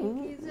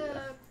 Pinkies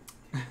up.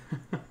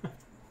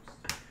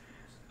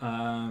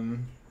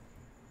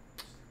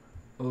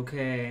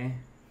 Okay.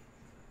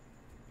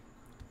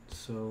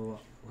 So,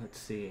 let's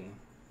see.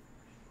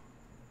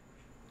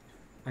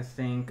 I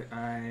think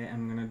I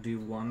am gonna do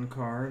 1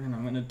 card, and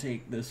I'm gonna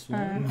take this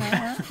one.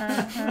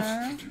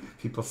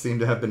 People seem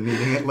to have been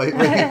needing it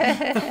lately.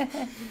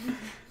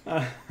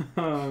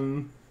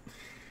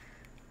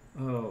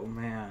 Oh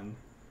man.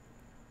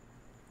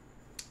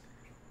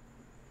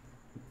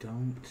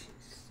 Don't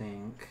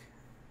think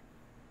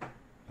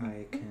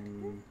I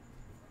can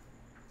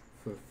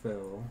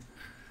fulfill.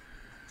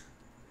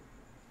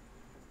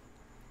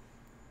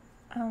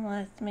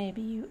 Unless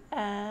maybe you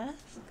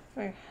ask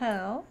for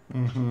help.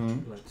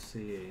 Mm-hmm. Let's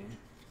see.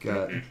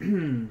 Got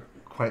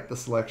quite the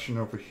selection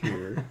over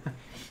here.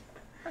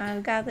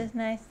 I've got this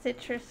nice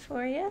citrus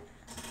for you.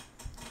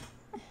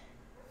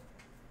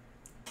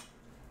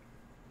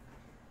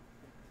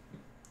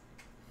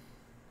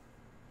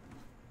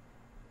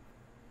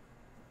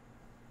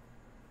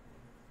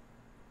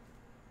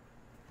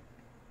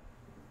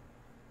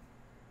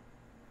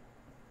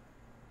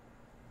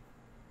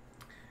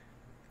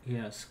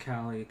 Yes,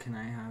 Callie, can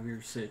I have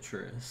your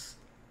citrus?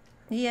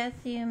 Yes,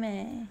 you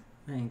may.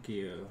 Thank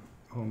you.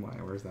 Oh my,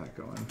 where's that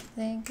going?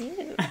 Thank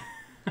you.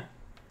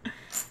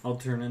 I'll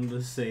turn in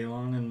the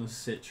Ceylon and the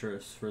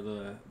citrus for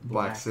the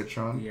Black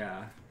citron?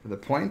 Yeah. For the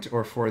point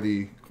or for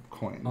the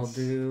coins? I'll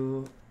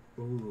do...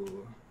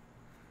 Ooh.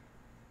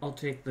 I'll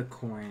take the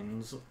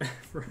coins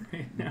for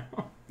right now.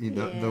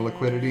 The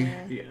liquidity?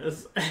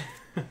 Yes.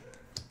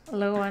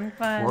 Low on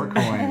funds. 4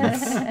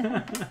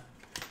 coins.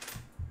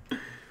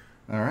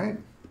 All right.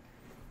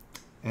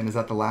 And is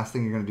that the last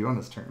thing you're going to do on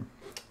this turn?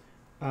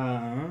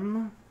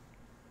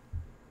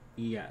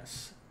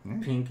 Yes. Yeah.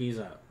 Pinky's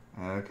up.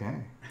 Okay.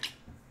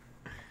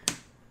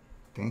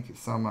 Thank you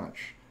so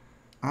much.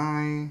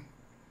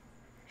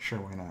 Sure,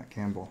 why not?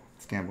 Gamble.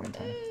 It's gambling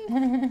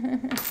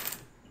time.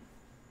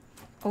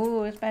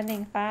 Ooh,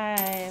 spending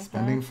 5.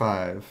 Spending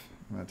 5.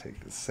 I'm going to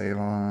take the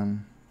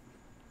Ceylon.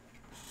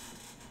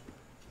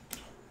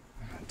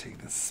 I'm going to take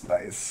the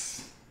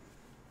spice.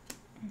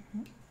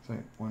 So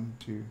 1,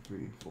 2,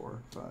 3, 4,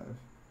 5.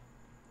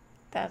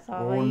 That's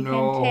all Oh you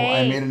no, can take.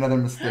 I made another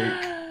mistake.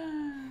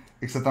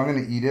 Except I'm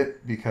going to eat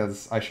it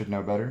because I should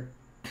know better.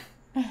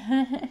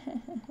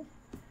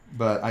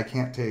 But I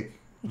can't take...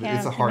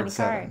 It's a hard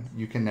 7.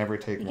 You can never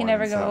take You more can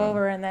never than go 7.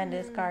 over and then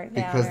discard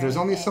down. Because there's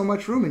only anything. so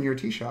much room in your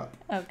tea shop.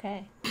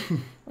 Okay.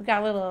 We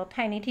got little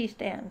tiny tea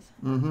stands.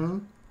 Mm-hmm.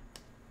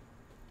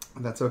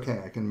 That's okay.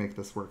 I can make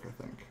this work, I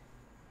think.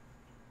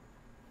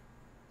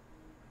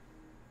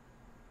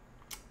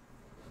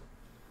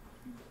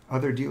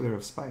 Other dealer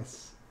of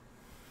spice.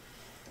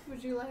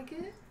 Would you like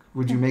it?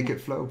 Would you make it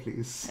flow,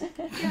 please?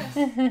 Yes.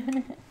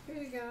 Here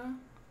you go.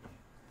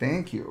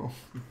 Thank you.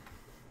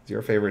 It's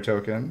your favorite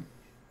token.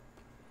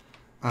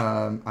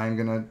 I'm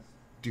going to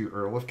do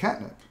Earl of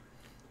Catnip.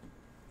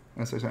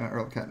 I said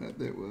Earl of Catnip.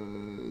 It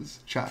was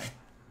Chai.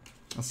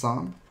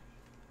 Assam.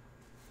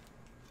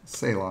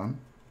 Ceylon.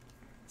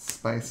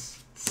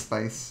 Spice.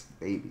 Spice.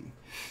 Baby.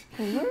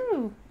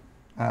 Woo!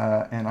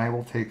 And I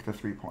will take the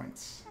 3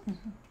 points.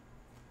 Mm-hmm.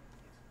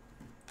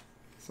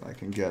 So I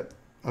can get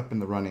up in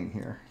the running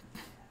here.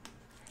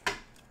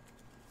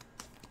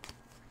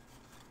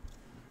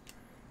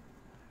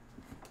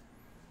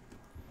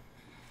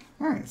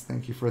 All right, so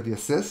thank you for the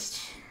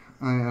assist.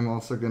 I am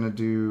also going to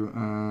do...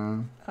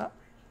 I'm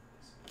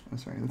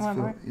sorry, let's One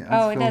fill... more. Yeah,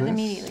 Oh, let's it fill does this.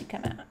 immediately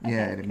come out. Okay,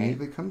 Yeah, it great.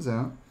 immediately comes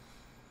out.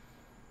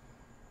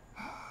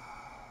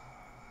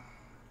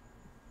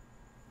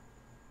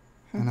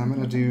 And I'm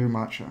going to do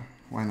matcha.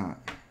 Why not?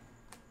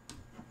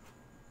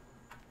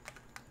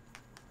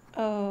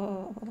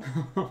 Oh.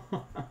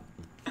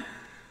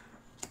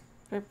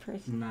 For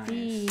prestige.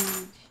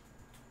 Nice.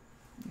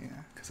 Yeah,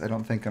 because I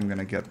don't think I'm going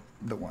to get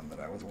the one that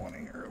I was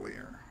wanting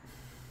earlier.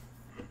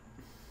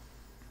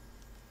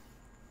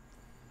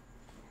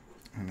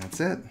 And that's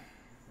it.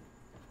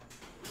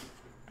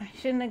 I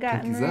shouldn't have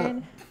gotten Pinky's up.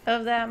 rid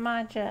of that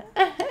matcha.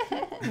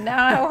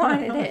 Now I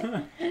wanted it.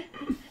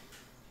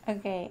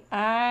 Okay,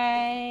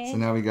 So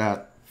now we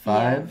got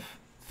 5,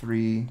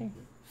 3,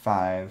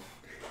 5,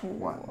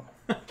 1.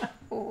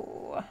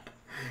 Ooh.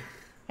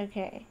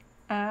 Okay,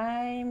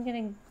 I'm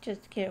gonna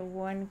just get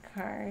 1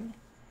 card.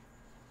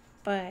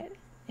 But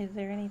is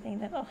there anything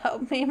that'll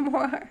help me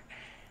more?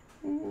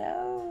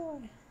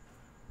 No.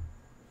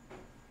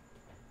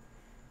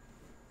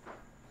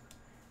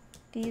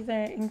 These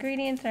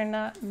ingredients are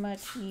not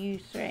much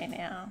use right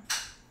now,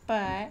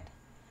 but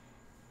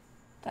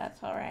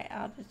that's all right.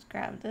 I'll just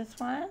grab this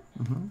one,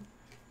 Mm-hmm.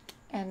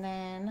 and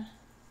then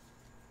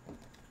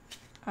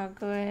I'll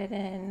go ahead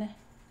and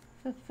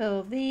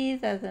fulfill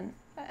these as an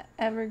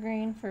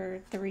evergreen for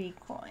 3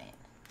 coins.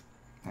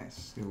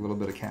 Nice. Get a little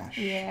bit of cash.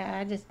 Yeah,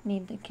 I just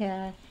need the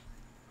cash.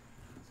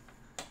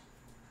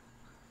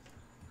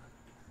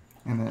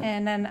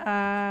 And then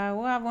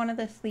We'll have one of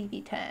the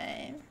sleepy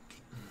time.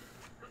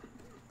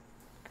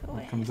 Go What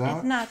ahead. comes out?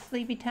 It's not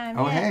sleepy time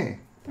oh, yet. hey.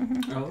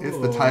 Oh. It's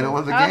the title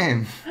of the Oh.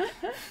 game.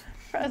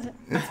 Present.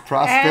 It's And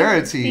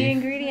Prosperity. the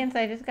ingredients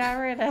I just got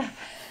rid of.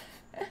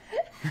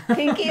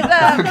 Pinky's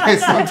up. Okay,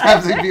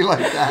 sometimes it'd be like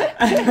that.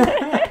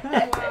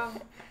 Oh, wow.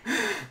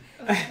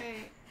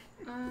 Okay.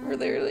 We're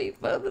literally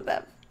both of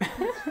them. I'm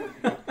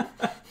gonna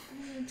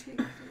take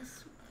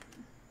this one.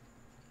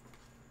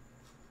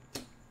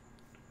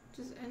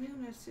 Does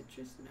anyone have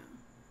citrus now?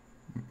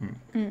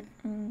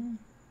 Mm-mm.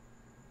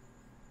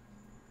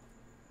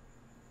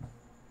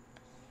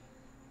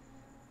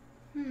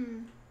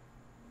 Mm-mm.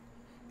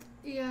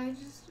 Yeah,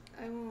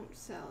 I won't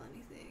sell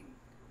anything.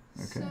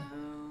 Okay. So,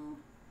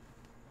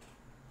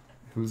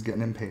 Who's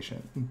getting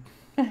impatient?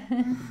 let's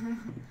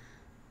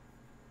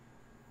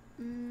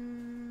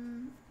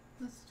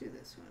do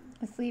this one.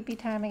 A sleepy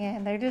time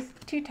again. They're just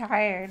too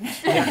tired.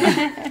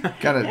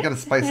 Gotta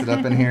spice it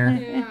up in here.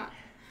 Yeah.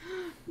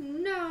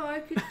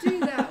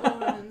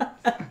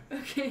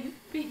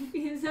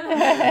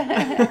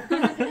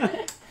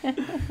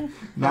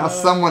 now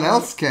someone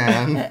else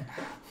can.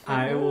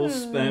 I will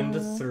spend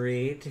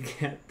 3 to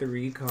get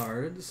 3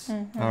 cards.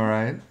 All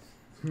right.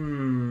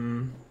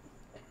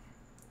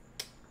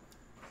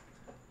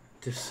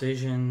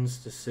 Decisions.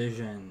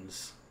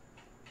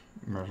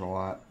 There's a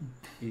lot.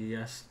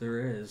 Yes, there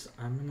is.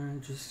 I'm gonna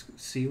just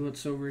see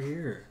what's over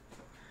here.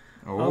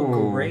 Oh,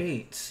 Oh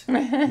great.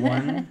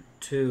 1,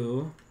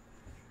 2.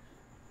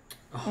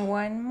 Oh.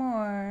 One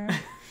more.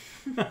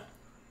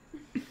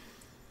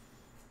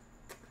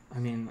 I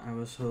mean, I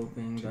was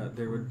hoping that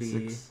there would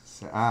be...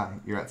 6,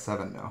 you're at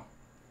 7 now.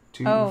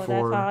 2, Oh,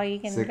 4, that's all you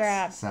can 6,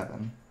 grab.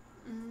 7.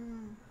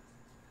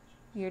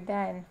 You're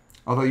done.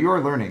 Although you are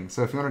learning,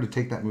 so if you wanted to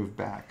take that move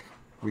back,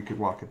 we could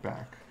walk it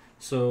back.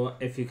 So,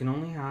 if you can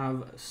only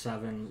have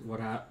 7,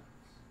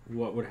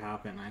 what would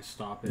happen? I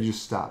stop it? You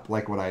just stop,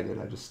 like what I did.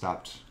 I just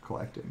stopped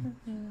collecting.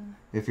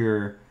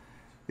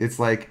 It's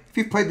like, if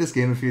you've played this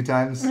game a few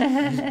times,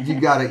 you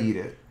gotta eat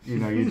it. You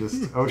know, you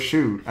just, oh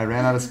shoot, I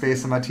ran out of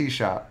space in my tea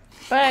shop.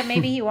 But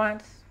maybe he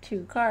wants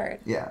 2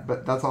 cards. Yeah,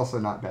 but that's also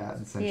not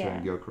bad since you're Yeah.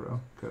 in Gyokuro,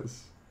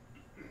 because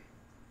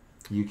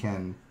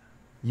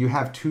you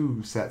have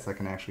 2 sets that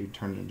can actually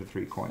turn into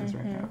 3 coins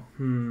right now.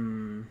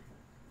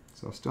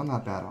 So still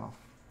not bad off.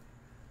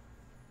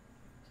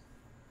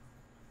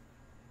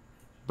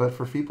 But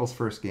for people's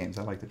first games,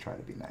 I like to try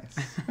to be nice.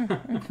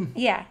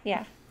 Yeah.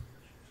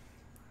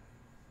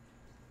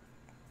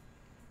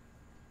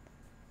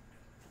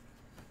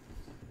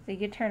 So you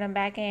could turn them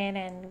back in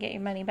and get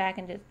your money back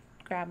and just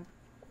grab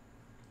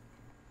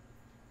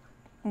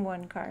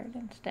 1 card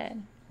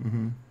instead.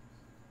 And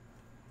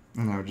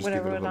I would just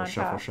Whatever give it a was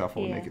little on top.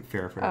 shuffle and Yeah. make it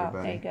fair for Oh,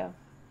 everybody. there you go.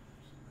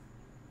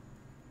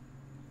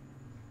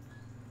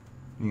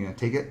 You gonna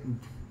take it?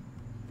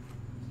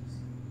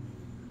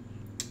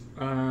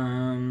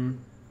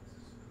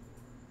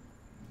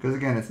 Because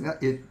again,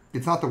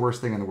 it's not the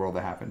worst thing in the world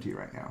that happened to you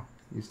right now.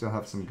 You still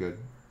have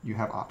you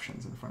have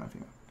options in front of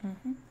you.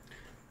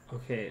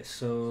 Okay,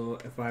 so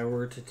if I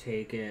were to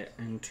take it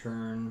and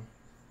turn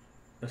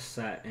a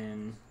set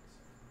in,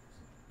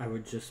 I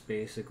would just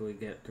basically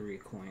get 3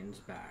 coins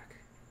back.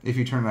 If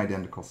you turn an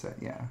identical set,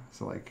 yeah.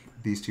 So like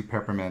these 2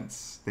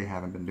 peppermints, they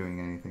haven't been doing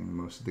anything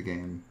most of the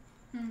game.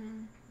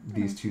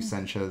 These 2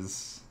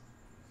 senchas,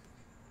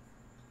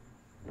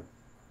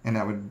 and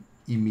that would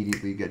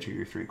immediately get you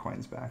your 3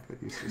 coins back that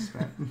you just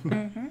spent.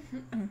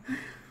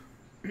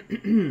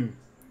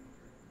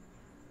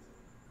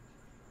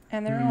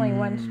 And they're only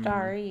 1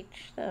 star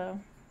each, so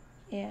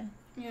yeah.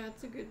 Yeah,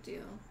 it's a good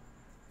deal.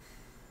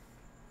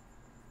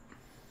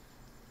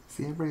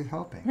 See, everybody's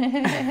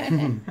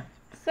helping.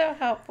 So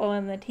helpful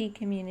in the tea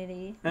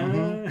community.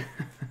 But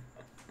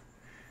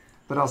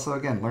also,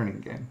 again, learning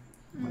game.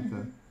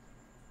 Like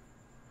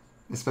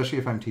especially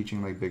if I'm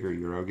teaching like bigger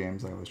Euro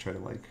games, I always try to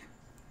like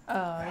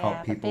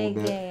help people a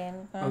bit.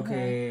 Game.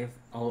 Okay,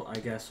 I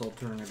guess I'll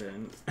turn it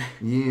in.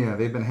 Yeah,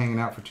 they've been hanging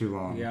out for too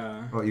long.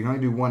 Yeah. Well, you can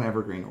only do 1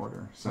 evergreen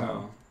order,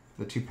 so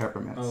the 2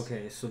 peppermints.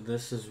 Okay, so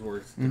this is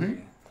worth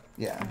 3.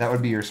 Yeah, that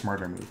would be your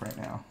smarter move right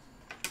now.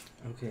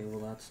 Okay, well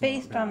that's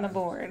Based not on the bad.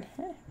 board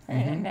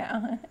right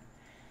now.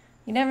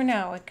 You never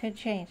know. It could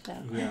change,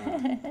 though.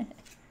 Yeah.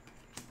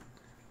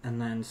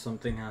 And then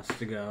something has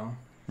to go.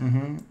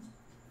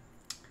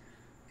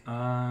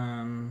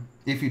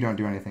 If you don't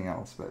do anything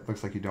else, but it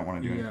looks like you don't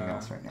want to do anything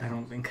else right now. I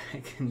don't think I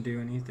can do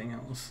anything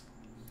else.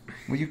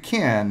 Well, you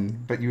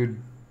can, but you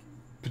would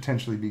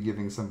potentially be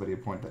giving somebody a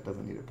point that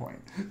doesn't need a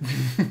point.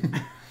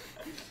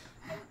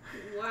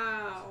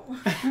 Wow.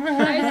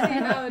 I see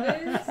how it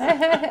is.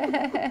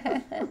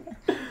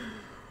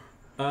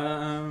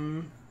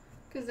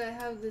 Because I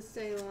have the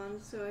Ceylon,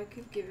 so I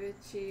could give it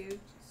to you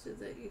so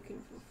that you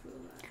can fulfill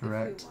that.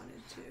 Correct. If you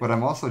wanted to. What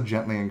I'm also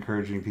gently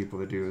encouraging people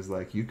to do is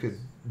like, you could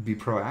be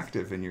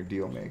proactive in your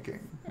deal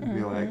making. And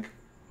be like,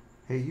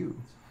 hey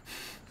you,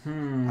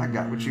 I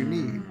got what you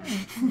need.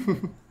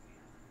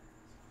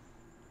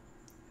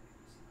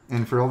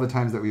 And for all the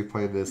times that we've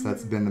played this,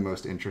 that's been the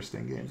most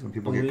interesting games, when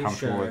people get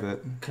comfortable with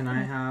it. Can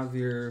I have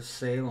your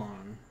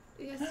Ceylon?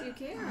 Yes, you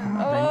can.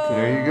 Thank you.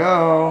 There you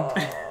go.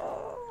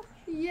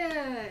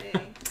 Yay.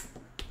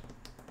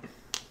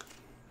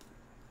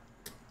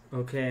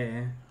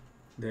 Okay,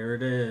 there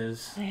it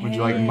is. Would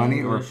you like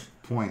money or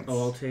points? Oh,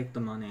 I'll take the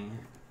money.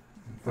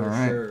 For All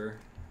right. sure.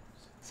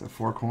 So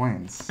 4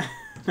 coins.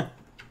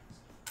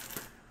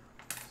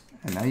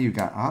 And now you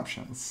got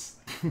options.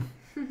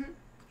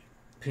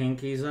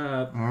 Pinky's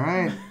up. All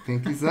right,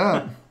 pinky's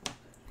up.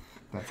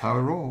 That's how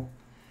we roll.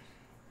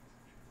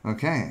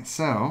 Okay,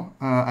 so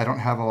I don't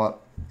have a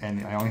lot,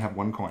 and I only have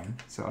 1 coin,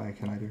 so I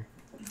can either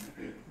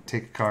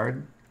take a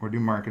card or do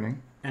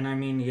marketing. And I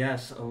mean,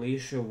 yes,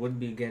 Alicia would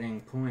be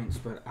getting points,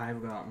 but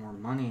I've got more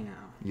money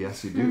now.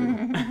 Yes, you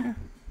do.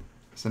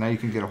 So now you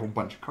can get a whole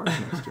bunch of cards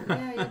next turn.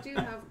 Yeah, you do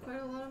have quite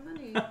a lot of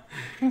money.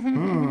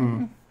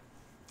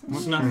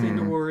 There's nothing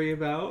to worry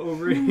about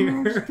over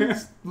here.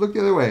 Just look the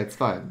other way. It's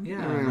fine.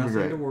 Yeah, Everything will be nothing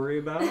great. to worry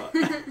about.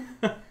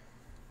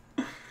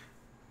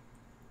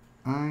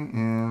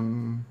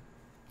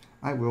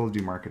 I will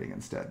do marketing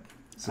instead.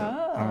 So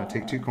I'm going to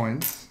take 2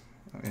 coins.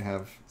 I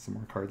have some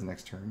more cards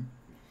next turn.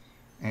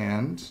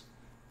 And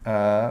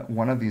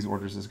one of these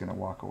orders is going to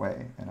walk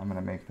away, and I'm going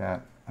to make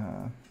that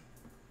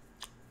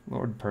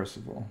Lord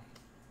Percival.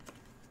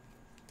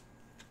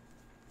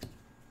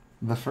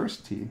 The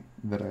first tea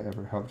that I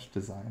ever helped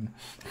design.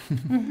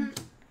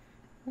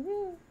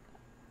 Whoa,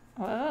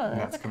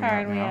 that's a coming out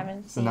card we now.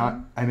 haven't So seen.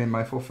 now I'm in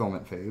my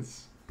fulfillment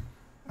phase.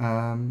 Look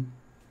at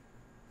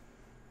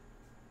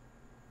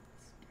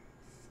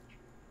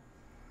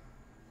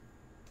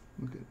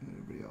what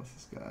everybody else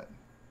has got.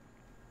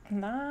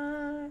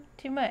 Not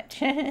too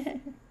much. Yeah.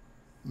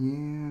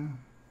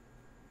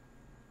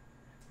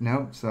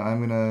 Nope. So I'm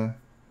gonna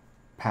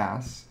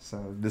pass.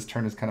 So this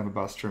turn is kind of a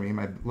bust for me.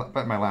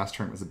 But my last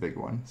turn was a big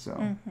one, so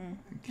I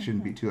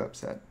shouldn't be too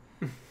upset.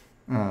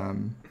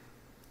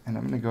 And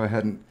I'm gonna go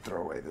ahead and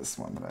throw away this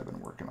one that I've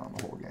been working on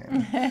the whole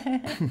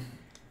game.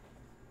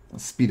 I'll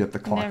speed up the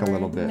clock a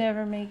little bit.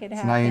 Never make it happen.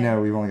 So now you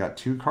know we've only got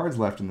 2 cards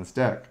left in this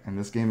deck, and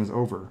this game is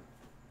over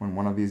when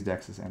one of these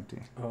decks is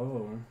empty.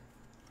 Oh.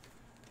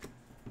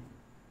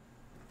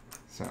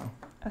 So.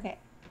 Okay.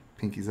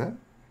 Pinky's up.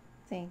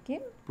 Thank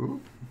you. Boop.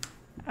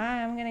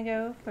 I'm gonna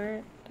go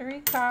for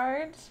 3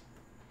 cards.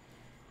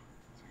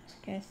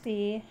 Gonna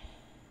see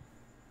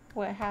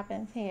what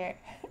happens here.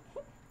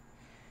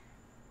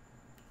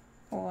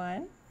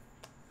 1.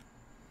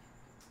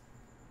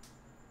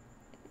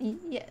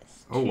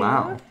 Yes. Oh 2.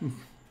 wow.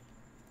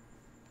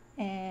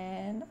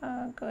 And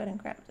I'll go ahead and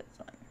grab this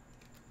one.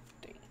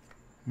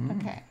 3.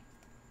 Okay.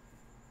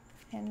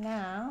 And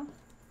now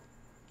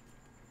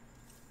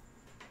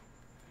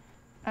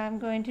I'm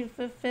going to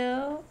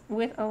fulfill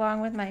along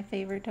with my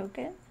favorite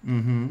token,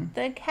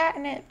 the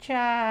catnip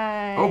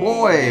chime. Oh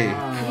boy!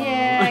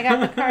 Yeah, I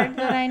got the cards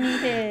that I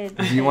needed.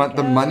 Do you want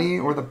the money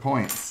or the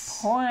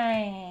points?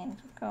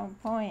 Points. Go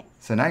points.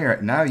 So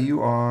now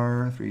you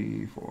are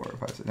 3, 4,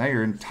 5, 6. Now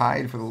you're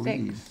tied for the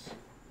lead.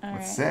 All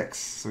with right. 6.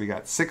 So we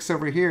got 6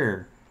 over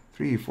here,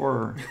 3,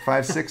 4,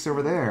 5, 6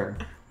 over there,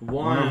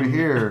 1 over 1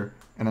 here,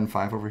 and then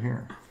 5 over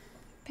here.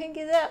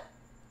 Pinky's up.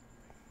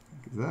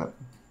 Pinky's up.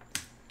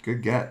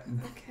 Good get.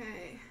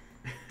 Okay.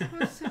 That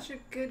was such a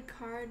good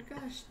card.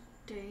 Gosh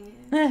dang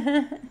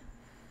it.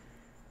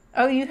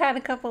 Oh, you had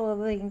a couple of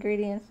the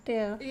ingredients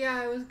too.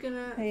 Yeah, I was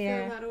gonna fill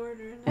Yeah. that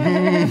order.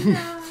 And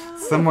no.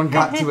 Someone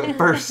got to it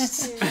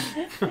first.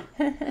 Yeah.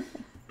 Okay.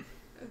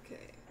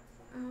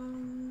 I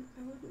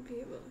wouldn't be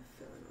able to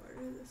fill an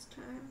order this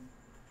time.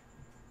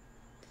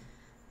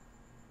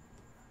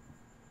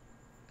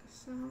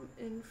 Some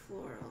in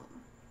floral.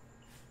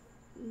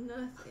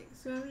 Nothing.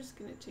 So I'm just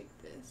gonna take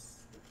this.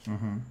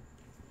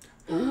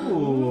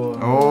 Ooh.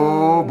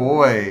 Oh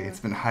boy, it's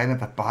been hiding at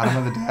the bottom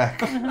of the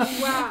deck.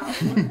 Wow.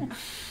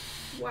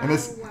 Wow. And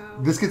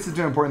this gets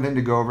into an important thing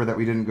to go over that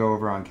we didn't go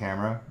over on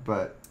camera,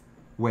 but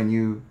when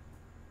you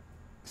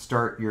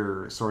start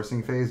your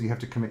sourcing phase, you have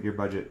to commit your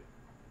budget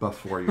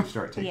before you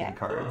start taking Yeah.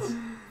 cards.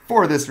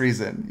 For this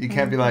reason. You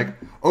can't be like,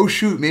 oh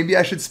shoot, maybe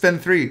I should spend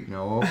 3.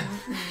 No.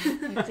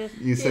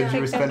 You said Yeah.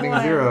 you were Pick up spending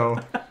one.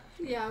 0.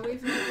 Yeah,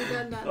 we've never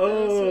done that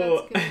though, so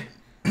that's good.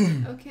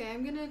 Okay,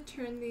 I'm gonna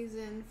turn these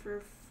in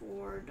for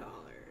 $4.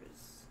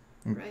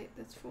 Right?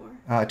 That's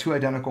 4. 2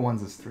 identical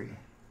ones is 3.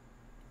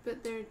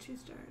 But they're 2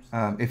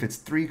 stars. If it's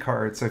 3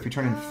 cards, so if you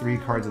turn in 3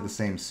 cards of the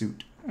same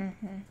suit, Oh,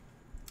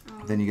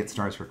 then you get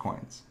stars for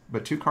coins.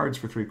 But 2 cards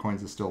for 3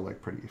 coins is still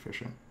like pretty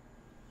efficient.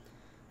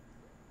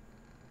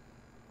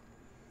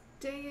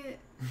 dang it.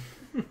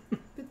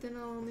 But then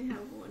I'll only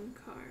have 1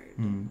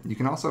 card. You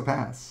can also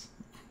pass.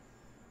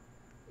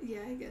 Yeah,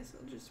 I guess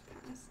I'll just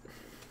pass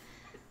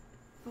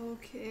that.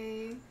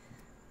 Okay.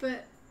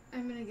 But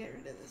I'm gonna get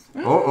rid of this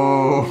one.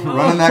 Uh-oh,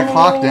 running that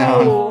clock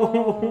down.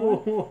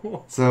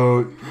 Oh.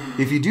 So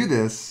if you do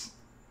this,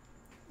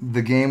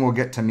 the game will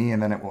get to me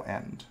and then it will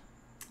end.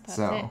 That's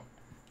so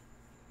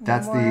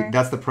it.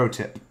 that's the pro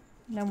tip.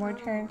 No more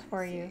turns I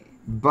for you. see.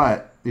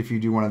 But if you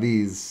do one of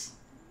these,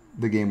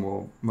 the game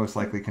will most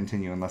likely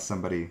continue unless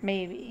somebody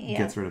Maybe. Yeah.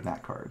 gets rid of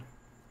that card.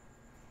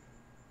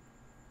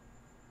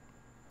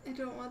 I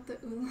don't want the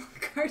oolong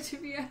card to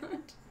be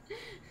out.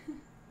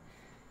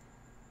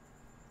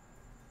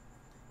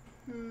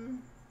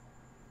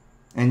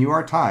 And you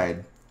are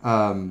tied.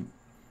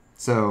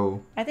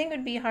 So I think it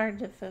would be hard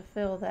to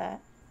fulfill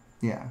that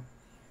yeah.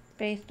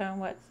 based on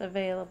what's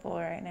available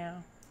right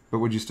now. But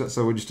would you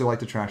still like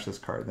to trash this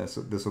card? This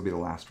will be the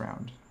last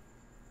round.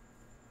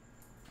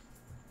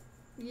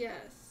 Yes.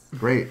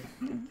 Great.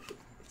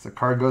 So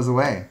card goes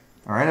away.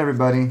 All right,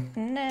 everybody.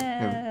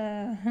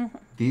 No.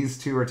 These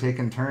 2 are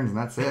taking turns, and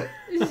that's it.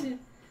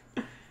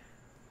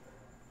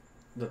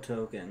 The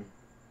token.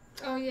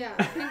 Oh yeah,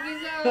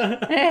 pinky's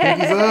out.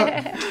 Pinky's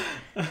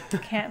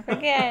up. Can't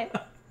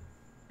forget.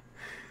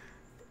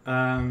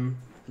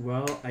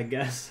 Well, I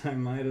guess I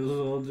might as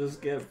well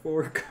just get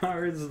 4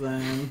 cards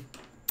then.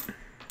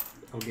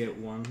 I'll get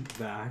 1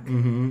 back.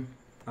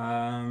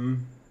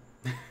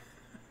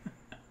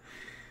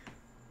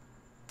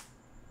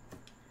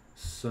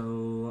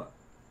 So,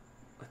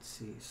 let's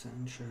see,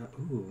 Sunshine.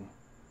 Ooh.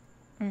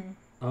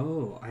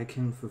 Oh, I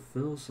can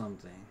fulfill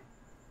something.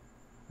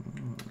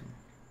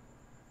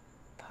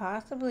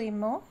 possibly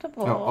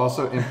multiple. Oh,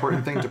 also,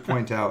 important thing to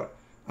point out,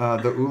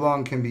 the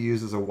oolong can be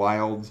used as a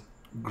wild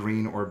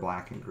green or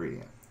black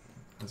ingredient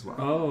as well.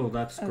 Oh,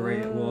 that's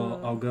great. Well,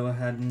 I'll go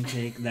ahead and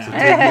take So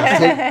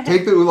that.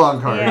 take the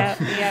oolong card.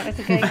 Yeah, it's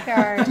a good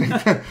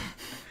card.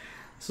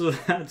 So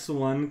that's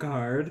one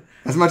card.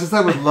 As much as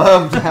I would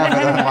love to have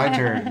it on my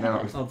turn,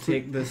 no. I'll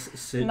take this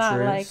citrus. Not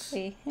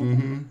likely.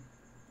 Mm-hmm.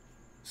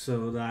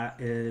 So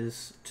that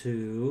is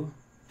 2.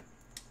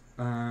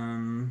 3.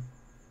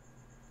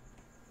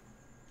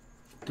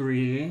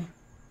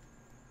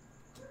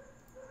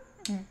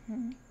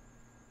 Mm-hmm.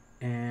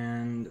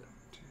 And 2,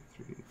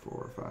 3,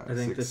 4, 5, I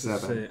think 6, this 7.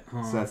 is it,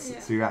 huh? So,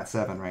 so you're at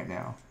 7 right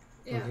now.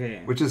 Yeah.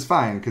 Okay. Which is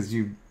fine, because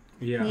you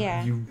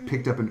Yeah.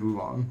 picked up an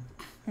oolong.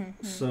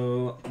 Mm-hmm.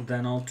 So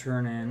then I'll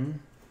turn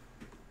in.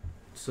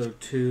 So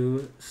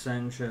 2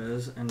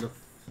 Senchas and a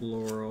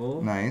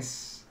floral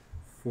Nice.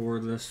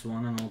 for this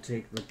one, and I'll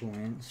take the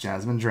points.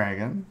 Jasmine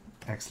Dragon.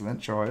 Excellent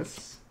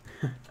choice.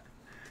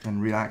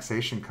 And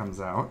relaxation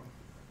comes out.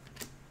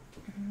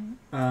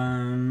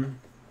 And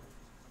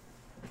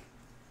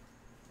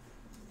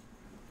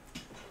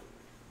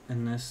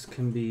this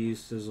can be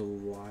used as a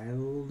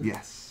wild.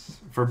 Yes.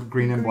 For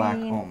green and black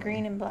only.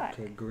 Green and black.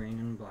 Okay, green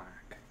and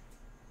black.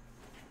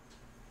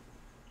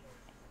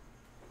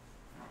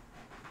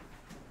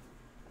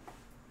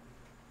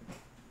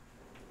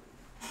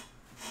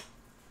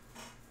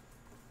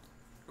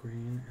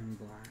 Green and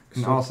black.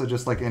 And also,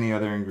 just like any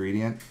other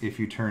ingredient, if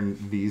you turn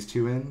these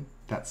 2 in,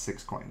 that's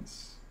 6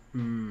 coins.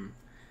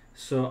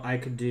 So I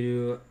could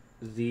do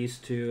these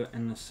 2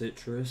 and the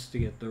citrus to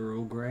get the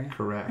Earl Grey.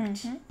 Correct.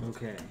 Mm-hmm.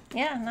 Okay.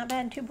 Yeah, not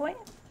bad. 2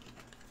 points.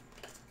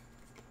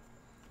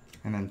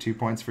 And then 2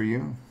 points for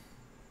you.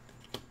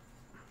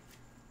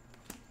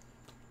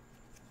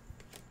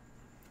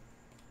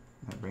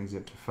 That brings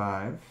it to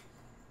 5.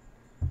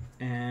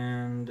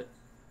 And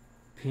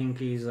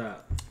pinkies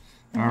up.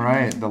 All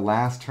right, the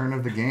last turn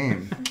of the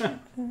game.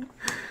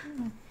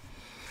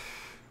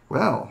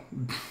 Well,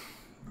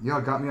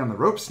 y'all got me on the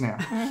ropes now.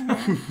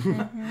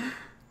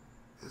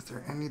 Is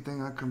there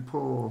anything I can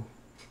pull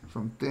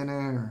from thin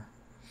air?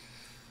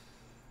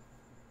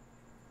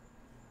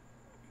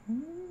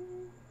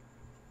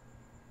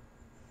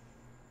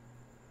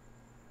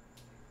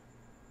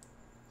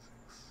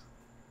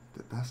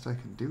 The best I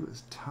can do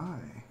is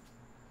tie.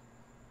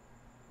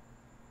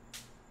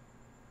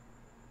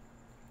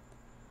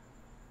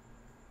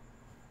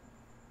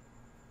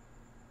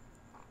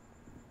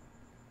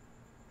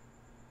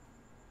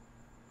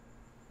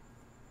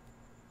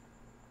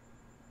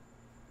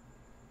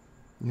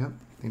 Yep, I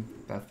think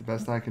that's the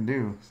best I can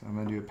do. So I'm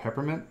going to do a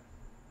peppermint.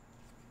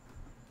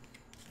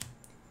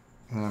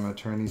 And I'm going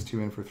to turn these 2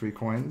 in for 3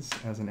 coins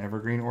as an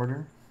evergreen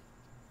order.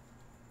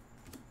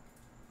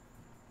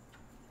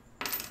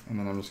 And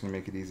then I'm just going to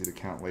make it easy to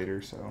count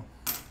later, so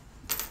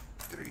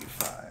 3,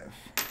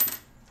 5.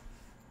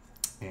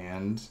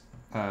 And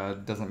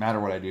doesn't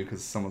matter what I do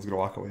because someone's going to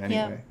walk away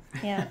anyway.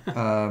 Yeah.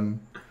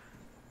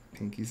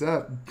 Pinkies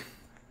up.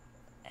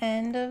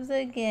 End of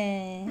the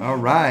game. All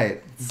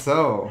right,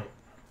 so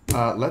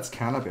let's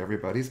count up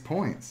everybody's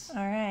points.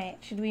 All right.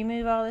 Should we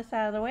move all this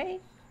out of the way?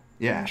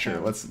 Yeah, Okay. sure.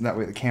 Let's. That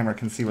way the camera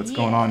can see what's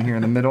going on here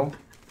in the middle.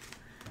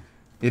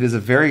 It is a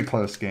very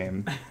close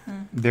game.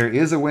 There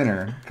is a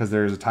winner because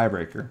there is a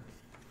tiebreaker.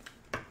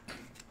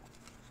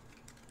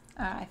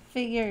 I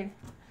figured.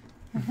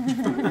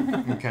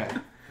 Okay.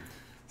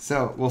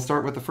 So we'll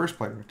start with the first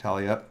player.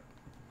 Tally up.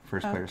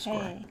 First player score.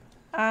 Okay.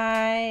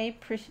 I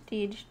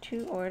prestige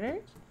 2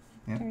 orders.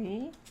 Yeah.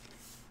 3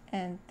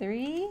 and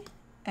 3.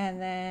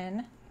 And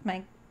then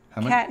my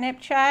How much?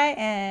 catnip chai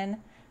and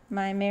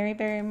my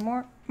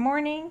Maryberry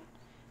morning.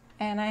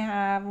 And I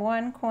have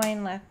 1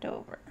 coin left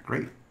over.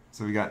 Great.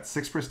 So we got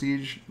 6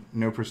 prestige,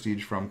 no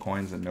prestige from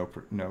coins, and no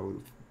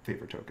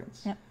favor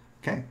tokens. Yep.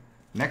 Okay.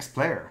 Next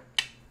player.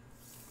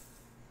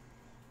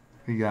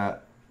 We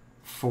got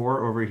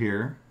 4 over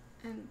here.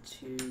 And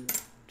 2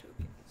 tokens.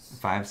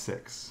 5,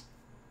 6.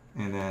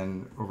 And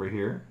then over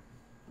here.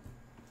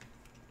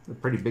 A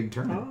pretty big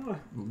turn. Oh.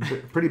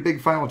 Pretty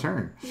big final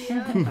turn.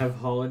 Yeah. I have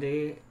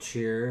Holiday,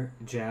 Cheer,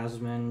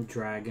 Jasmine,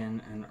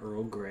 Dragon, and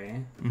Earl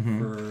Grey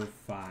for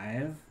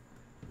 5.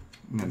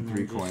 And then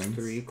 3 just coins.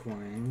 3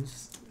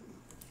 coins.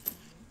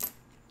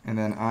 And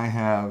then I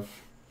have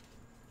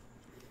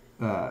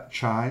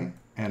chai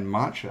and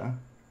matcha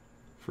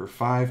for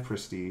 5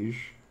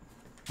 prestige.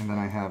 And then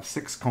I have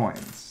 6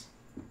 coins.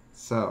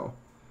 So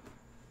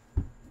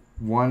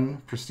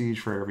 1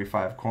 prestige for every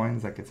 5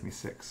 coins. That gets me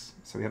 6.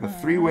 So we have a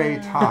 3-way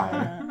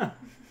tie,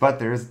 but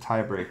there is a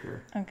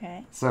tiebreaker.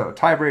 Okay. So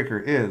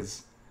tiebreaker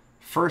is,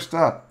 first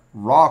up,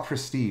 raw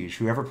prestige.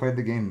 Whoever played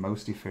the game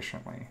most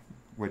efficiently,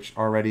 which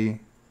already,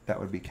 that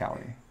would be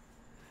Callie.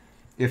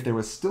 If there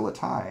was still a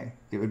tie,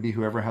 it would be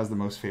whoever has the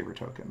most favor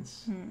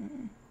tokens,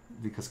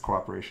 because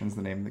cooperation is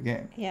the name of the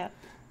game. Yeah.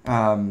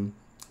 And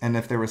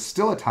if there was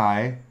still a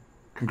tie,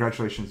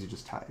 congratulations, you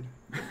just tied.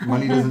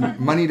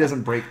 Money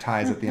doesn't break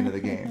ties at the end of the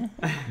game.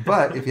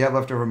 But if you have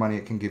leftover money,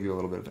 it can give you a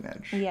little bit of an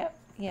edge. Yep.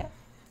 Yep.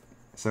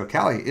 So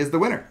Callie is the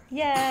winner.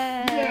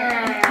 Yeah.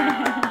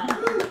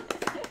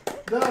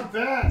 The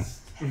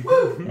best.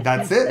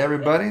 That's it,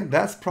 everybody.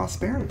 That's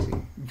Prosperity.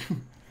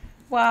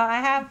 Well,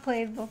 I have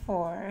played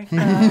before, so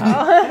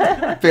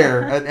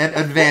Fair. An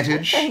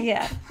advantage.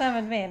 yeah, some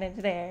advantage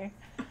there.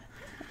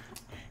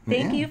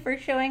 Thank you for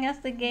showing us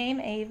the game,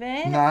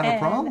 Avon. Not a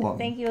And problem.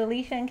 Thank you,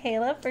 Alicia and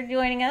Caleb, for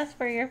joining us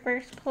for your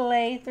first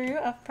playthrough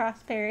of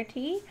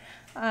Prosperity.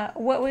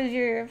 What was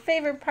your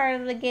favorite part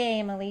of the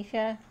game,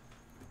 Alicia?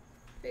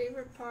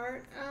 Favorite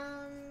part?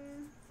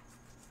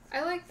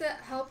 I like the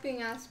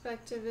helping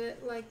aspect of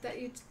it, like that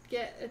you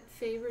get a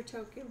favor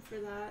token for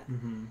that.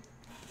 Mm-hmm.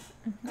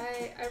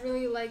 I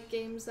really like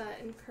games that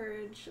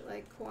encourage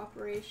like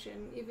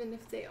cooperation, even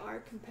if they are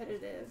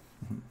competitive.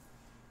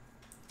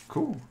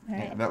 Cool. All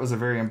Yeah, right. that was a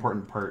very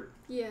important part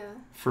Yeah.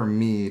 for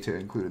me to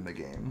include in the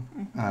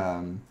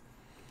game.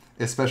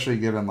 Especially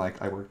given,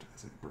 like, I worked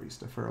as a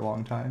barista for a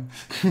long time.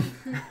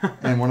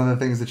 And one of the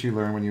things that you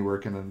learn when you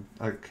work in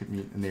a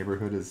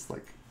neighborhood is,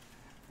 like,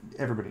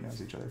 everybody knows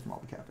each other from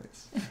all the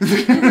cafes.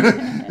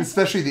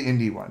 Especially the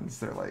indie ones.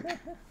 They're like,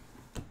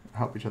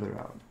 help each other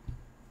out.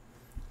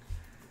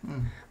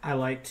 I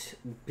liked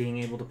being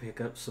able to pick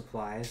up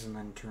supplies and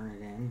then turn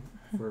it in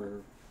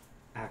for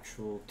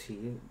actual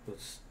tea.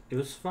 It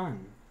was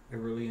fun. I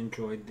really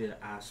enjoyed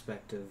the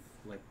aspect of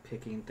like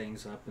picking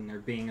things up and there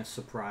being a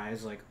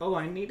surprise, like, oh,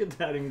 I needed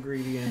that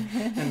ingredient,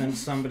 and then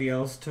somebody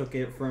else took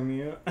it from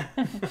you.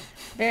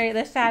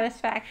 The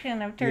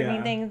satisfaction of turning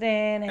Yeah. things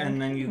in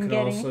And then you could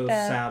getting also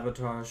stuff.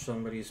 sabotage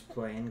somebody's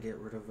play and get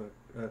rid of a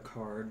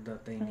card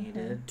that they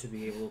needed to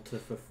be able to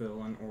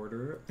fulfill an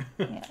order.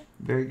 Yeah.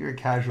 Very, very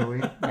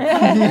casually.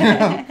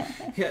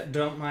 Yeah,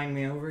 don't mind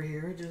me over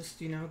here, just,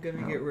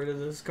 gonna get rid of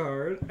this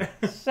card.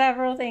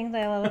 Several things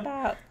I love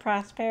about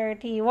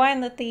Prosperity.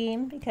 One, the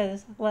theme,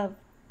 because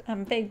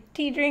I'm a big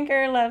tea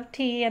drinker, love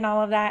tea and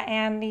all of that,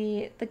 and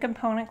the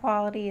component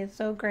quality is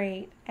so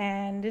great.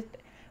 And just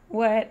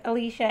what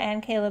Alicia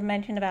and Caleb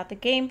mentioned about the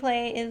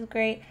gameplay is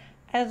great,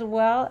 as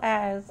well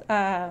as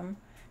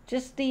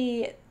just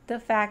the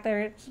fact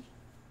that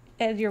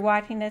as you're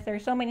watching this,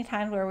 there's so many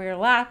times where we were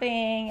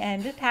laughing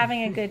and just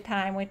having a good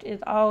time, which is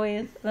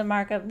always the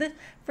mark of this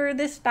for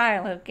this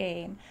style of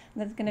game.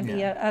 That's going to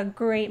be a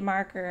great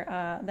marker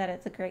that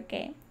it's a great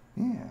game.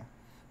 Yeah.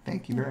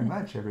 Thank you very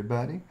much,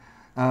 everybody.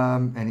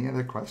 Any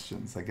other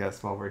questions, I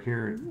guess, while we're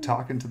here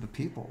talking to the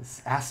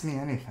peoples? Ask me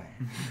anything.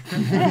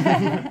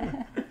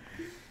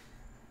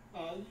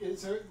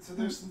 So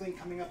there's something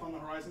coming up on the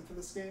horizon for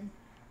this game?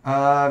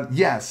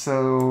 Yeah,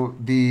 so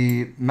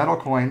the metal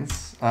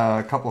coins,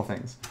 a couple of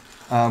things.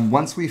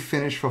 Once we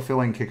finish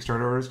fulfilling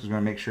Kickstarter orders, because we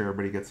want to make sure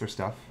everybody gets their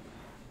stuff,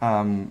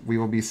 we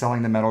will be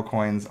selling the metal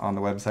coins on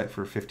the website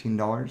for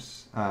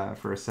 $15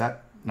 for a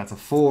set. And that's a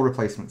full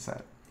replacement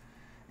set.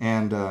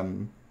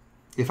 And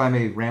if I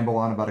may ramble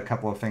on about a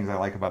couple of things I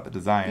like about the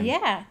design.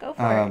 Yeah, go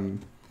for it.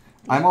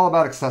 I'm all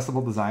about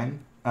accessible design.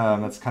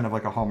 That's kind of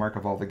like a hallmark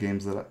of all the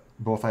games that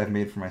both I've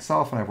made for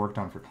myself and I've worked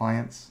on for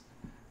clients.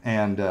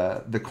 And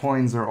the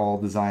coins are all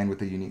designed with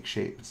a unique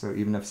shape. So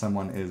even if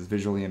someone is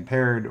visually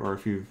impaired, or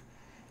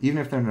even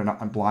if they're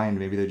not blind,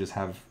 maybe they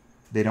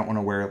don't want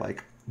to wear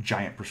like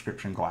giant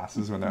prescription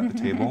glasses when they're at the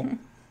table.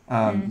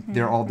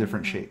 They're all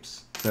different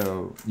shapes.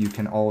 So you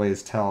can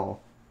always tell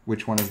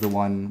which one is the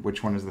 1,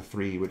 which one is the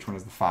 3, which one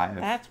is the 5.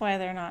 That's why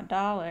they're not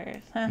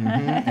dollars.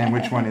 And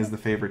which one is the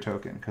favor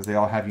token, because they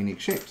all have unique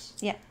shapes.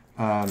 Yeah.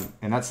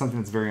 And that's something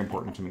that's very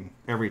important to me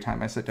every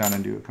time I sit down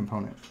and do a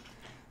component.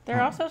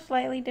 They're also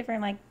slightly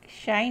different, like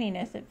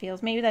shininess, it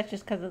feels. Maybe that's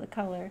just because of the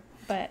color,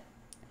 but...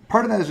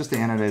 Part of that is just the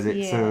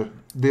anodization. Yeah. So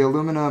the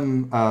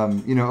aluminum,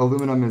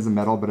 aluminum is a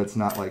metal, but it's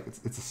not like,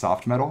 it's a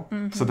soft metal.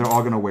 Mm-hmm. So they're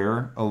all going to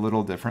wear a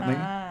little differently,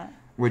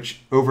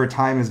 which over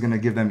time is going to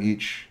give them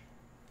each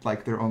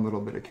like their own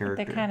little bit of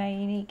character. They're kind of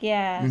unique.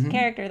 Yeah,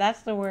 character,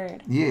 that's the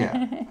word.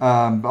 Yeah.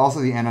 But also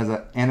the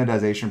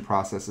anodization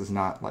process is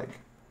not like,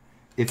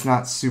 it's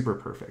not super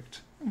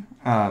perfect.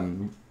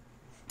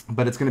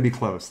 But it's going to be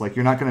close. Like,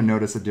 you're not going to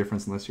notice a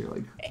difference unless you're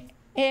like...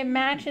 It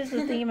matches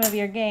the theme of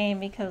your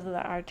game because of the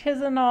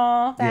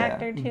artisanal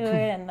factor to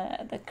it and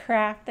the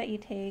craft that you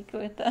take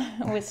with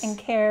and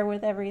care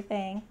with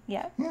everything.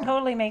 Yeah,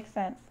 totally makes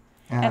sense.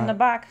 And the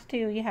box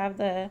too, you have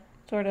the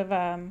sort of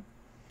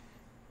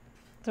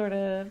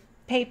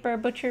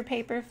butcher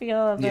paper feel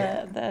of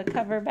the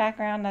cover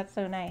background. That's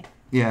so nice.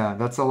 Yeah,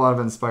 that's a lot of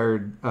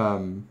inspired...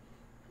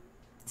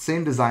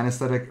 same design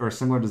aesthetic or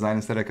similar design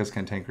aesthetic as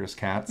Cantankerous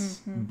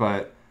Cats,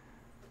 but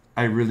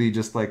I really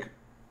just like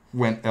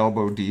went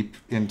elbow deep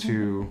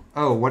into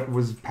what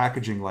was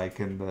packaging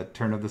like in the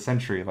turn of the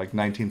century, like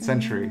 19th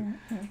century.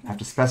 I have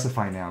to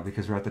specify now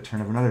because we're at the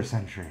turn of another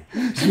century.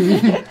 But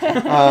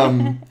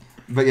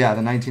yeah,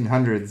 the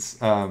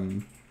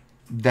 1900s,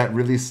 that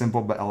really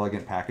simple but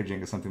elegant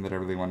packaging is something that I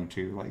really wanted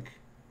to like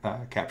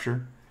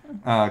capture,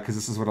 because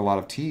this is what a lot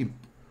of tea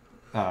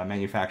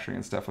manufacturing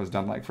and stuff was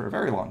done like for a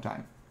very long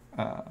time.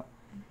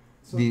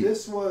 So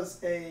this was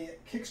a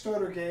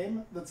Kickstarter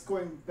game that's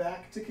going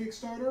back to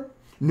Kickstarter?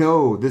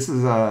 No, this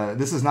is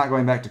not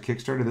going back to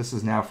Kickstarter. This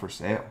is now for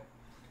sale.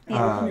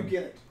 Where can you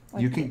get it?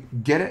 You can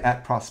get it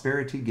at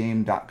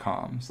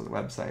prosperitygame.com, so the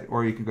website,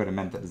 or you can go to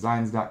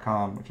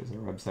mentadesigns.com, which is our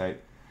website.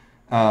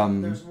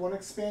 There's one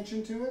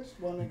expansion to it,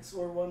 bonus.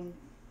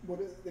 What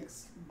is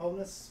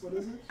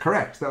it?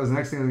 Correct. That was the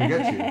next thing that we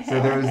get to.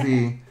 So there was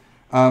the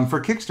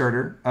for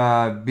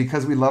Kickstarter,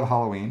 because we love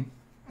Halloween,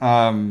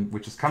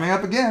 which is coming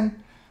up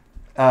again.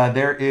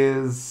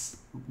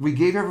 We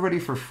gave everybody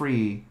for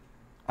free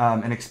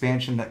an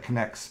expansion that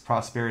connects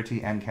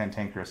Prosperity and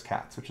Cantankerous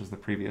Cats, which is the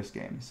previous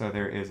game. So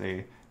there is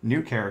a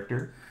new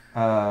character.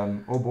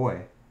 Oh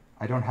boy,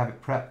 I don't have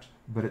it prepped,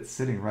 but it's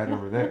sitting right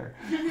over there.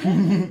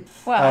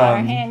 Well, our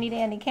handy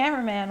dandy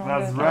cameraman will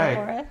that's go right.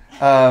 for it.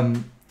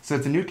 So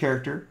it's a new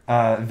character.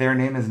 Their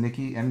name is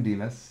Nikki M.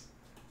 Demas.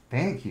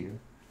 Thank you.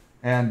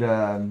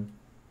 And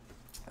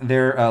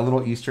they're a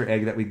little Easter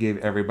egg that we gave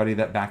everybody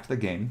that backed the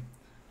game.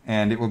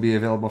 And it will be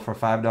available for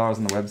 $5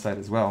 on the website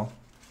as well.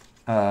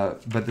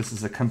 But this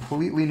is a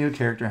completely new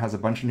character. Has a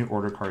bunch of new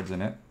order cards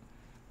in it.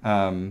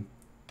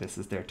 This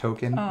is their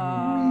token.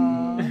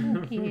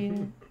 Oh,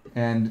 cute.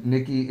 And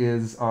Nikki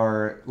is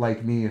our,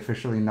 like me,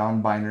 officially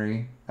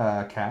non-binary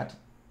cat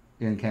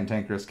in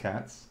Cantankerous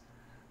Cats.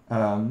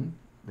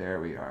 There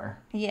we are.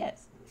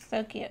 Yes,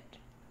 so cute.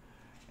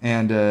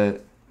 And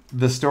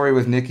the story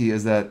with Nikki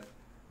is that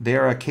they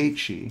are a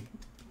Kate-she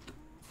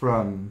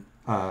from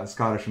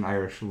Scottish and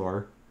Irish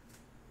lore.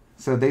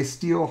 So they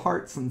steal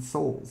hearts and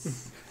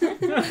souls.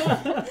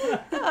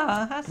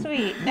 Oh, how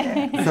sweet.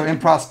 So in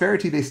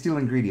Prosperity, they steal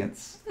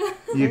ingredients.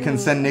 You can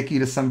send Nikki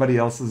to somebody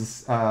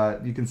else's.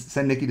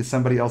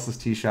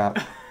 Tea shop.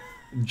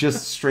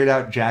 Just straight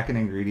out jack an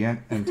ingredient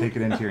and take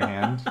it into your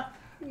hand.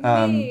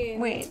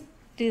 Wait,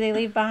 do they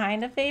leave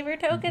behind a favor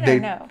token or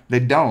no? They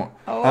don't.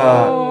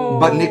 Oh.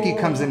 But Nikki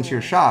comes into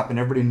your shop and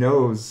everybody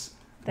knows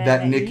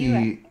that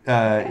Nikki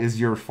is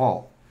your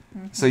fault.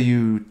 Mm-hmm. So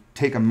you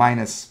take a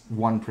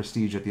 -1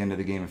 prestige at the end of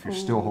the game if you're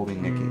still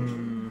holding Nikki.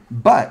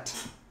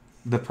 But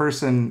the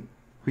person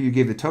who you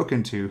gave the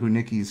token to, who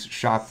Nikki's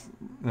shop,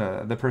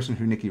 the person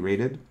who Nikki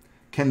raided,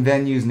 can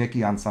then use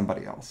Nikki on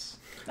somebody else.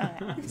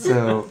 Okay.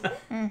 So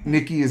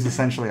Nikki is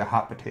essentially a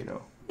hot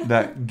potato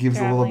that gives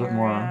a little bit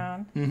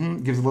more,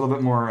 gives a little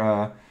bit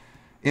more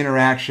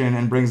interaction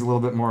and brings a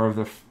little bit more of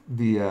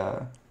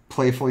the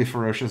playfully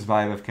ferocious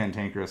vibe of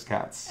Cantankerous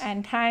Cats.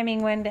 And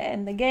timing when to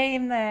end the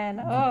game then.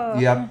 Oh.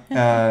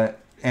 Yep.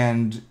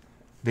 And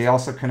they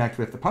also connect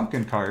with the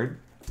pumpkin card.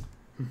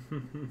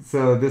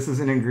 So this is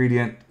an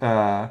ingredient.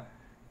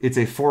 It's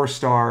a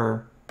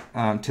 4-star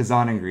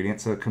Tisane ingredient,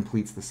 so it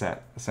completes the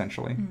set,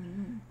 essentially.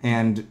 Mm-hmm.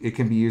 And it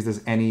can be used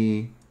as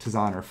any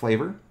Tisane or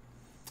flavor.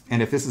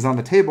 And if this is on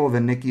the table,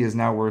 then Nikki is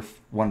now worth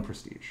 1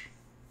 prestige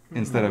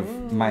instead of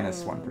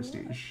 -1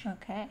 prestige.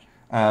 Okay.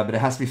 But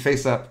it has to be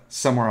face up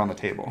somewhere on the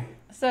table.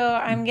 So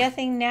I'm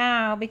guessing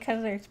now,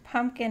 because there's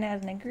pumpkin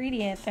as an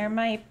ingredient, there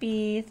might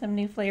be some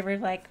new flavors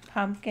like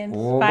pumpkin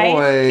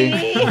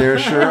spice tea. There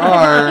sure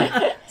are.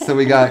 So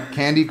we got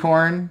candy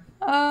corn.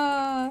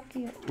 Oh,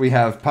 cute. We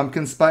have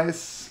pumpkin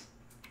spice.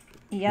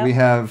 Yep, we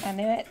have I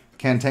knew it.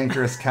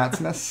 Cantankerous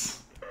Catsmas,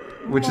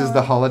 which is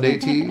the holiday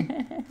tea,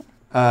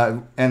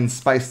 and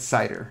spiced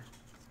cider.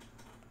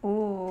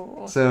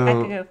 Ooh, so, I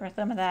could go for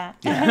some of that.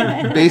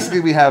 Yeah. Basically,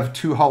 we have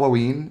 2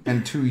 Halloween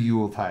and 2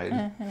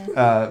 Yuletide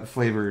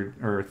flavored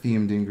or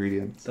themed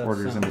ingredients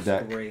orders in the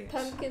deck. Great.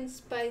 Pumpkin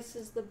spice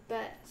is the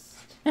best.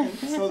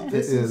 So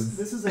this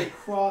is a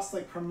cross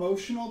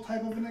promotional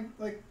type of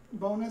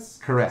bonus.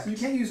 Correct. So you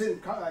can't use it in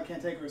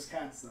Cantankerous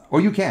Cats though. Oh,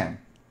 you can.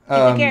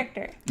 It's a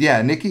character.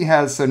 Yeah, Nikki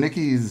has. So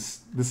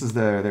Nikki's. This is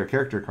their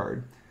character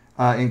card.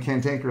 In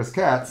Cantankerous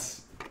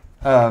Cats,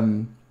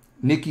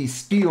 Nikki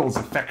steals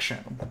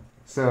affection.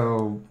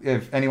 So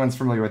if anyone's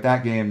familiar with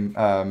that game,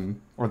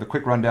 or the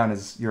quick rundown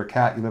is you're a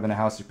cat, you live in a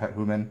house, you pet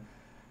human.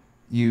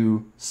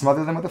 You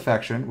smother them with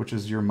affection, which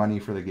is your money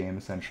for the game,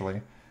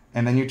 essentially.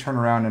 And then you turn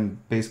around and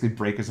basically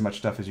break as much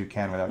stuff as you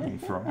can without getting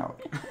thrown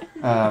out.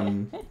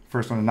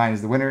 First one to 9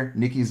 is the winner.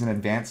 Nikki's an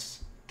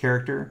advanced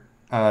character.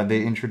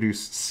 They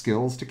introduce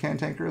skills to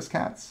Cantankerous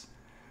Cats,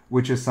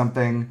 which is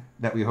something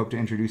that we hope to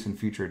introduce in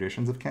future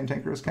editions of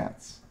Cantankerous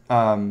Cats.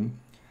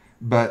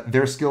 But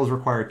their skills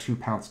require 2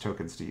 pounce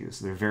tokens to use.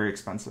 So they're very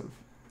expensive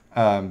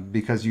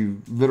because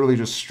you literally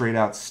just straight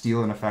out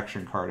steal an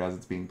affection card as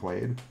it's being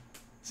played.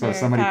 So very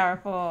somebody,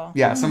 powerful.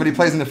 Yeah, somebody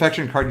plays an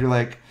affection card, you're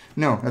like,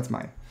 no, that's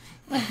mine.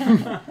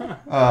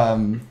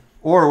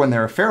 Or when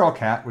they're a feral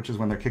cat, which is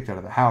when they're kicked out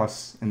of the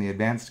house in the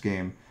advanced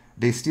game,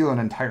 they steal an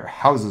entire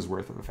house's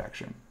worth of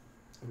affection.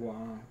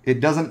 Wow. It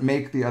doesn't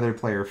make the other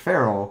player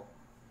feral,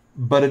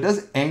 but it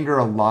does anger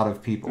a lot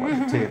of people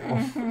at the table.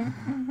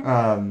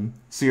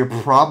 So you're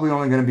probably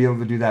only going to be able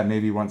to do that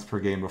maybe once per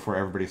game before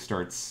everybody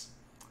starts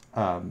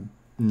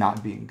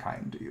not being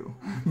kind to you.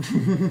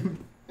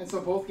 And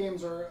so both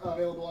games are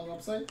available on the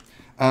website?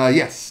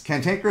 Yes.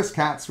 Cantankerous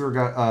Cats, we've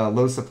got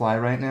low supply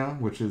right now,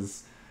 which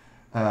is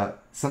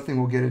something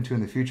we'll get into in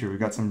the future. We've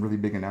got some really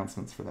big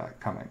announcements for that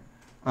coming.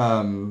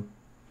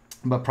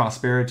 But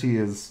Prosperity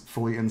is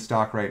fully in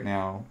stock right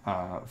now,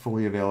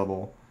 fully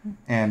available.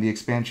 And the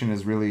expansion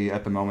is really,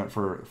 at the moment,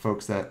 for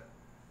folks that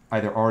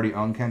either already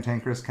own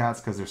cantankerous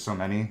cats because there's so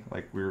many.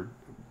 Like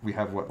we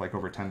have like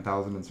over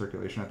 10,000 in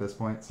circulation at this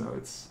point, so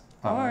it's.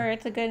 Or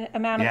it's a good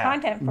amount of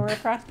content for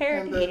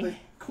Prosperity.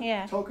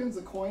 And the tokens,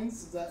 the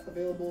coins, is that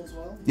available as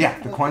well? Yeah,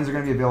 the coins are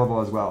going to be available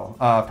as well.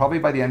 Probably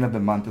by the end of the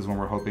month is when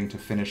we're hoping to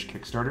finish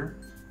Kickstarter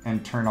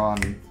and turn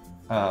on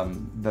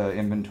the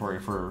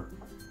inventory for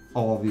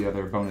all the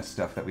other bonus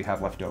stuff that we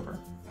have left over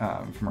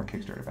from our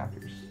Kickstarter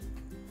backers.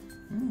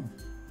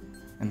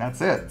 And that's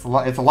it.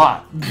 It's a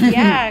lot.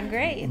 Yeah,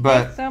 great.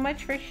 But thanks so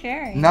much for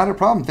sharing. Not a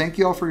problem. Thank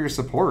you all for your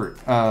support.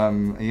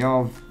 You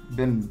all have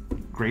been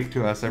great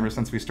to us ever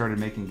since we started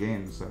making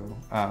games. So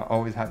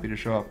always happy to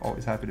show up.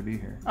 Always happy to be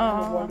here.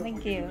 Oh,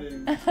 thank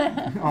you.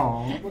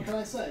 Oh. What can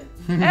I say?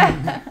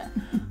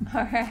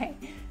 All right.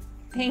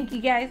 Thank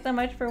you guys so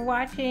much for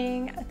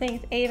watching.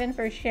 Thanks, Avon,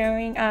 for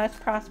showing us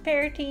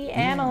Prosperity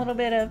and a little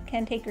bit of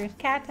Cantankerous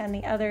Cats and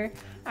the other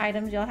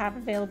items you'll have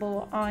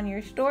available on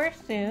your store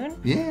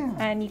soon. Yeah.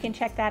 And you can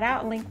check that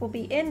out. Link will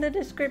be in the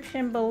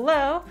description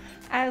below.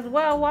 As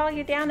well, while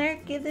you're down there,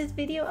 give this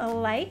video a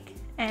like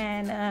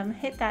and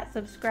hit that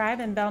subscribe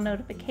and bell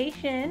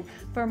notification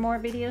for more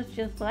videos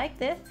just like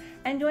this.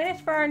 And join us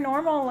for our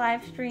normal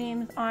live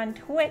streams on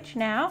Twitch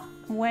now,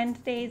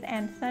 Wednesdays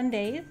and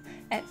Sundays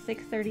at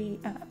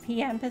 6:30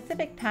 p.m.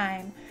 Pacific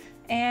time.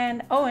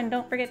 And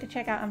don't forget to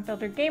check out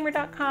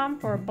unfilteredgamer.com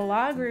for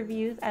blog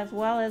reviews as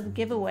well as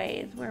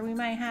giveaways, where we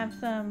might have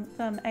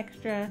some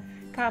extra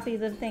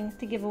copies of things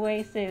to give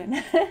away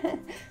soon.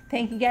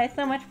 Thank you guys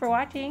so much for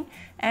watching,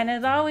 and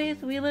as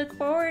always, we look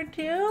forward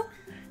to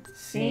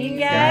seeing you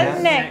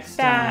guys next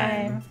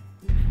time.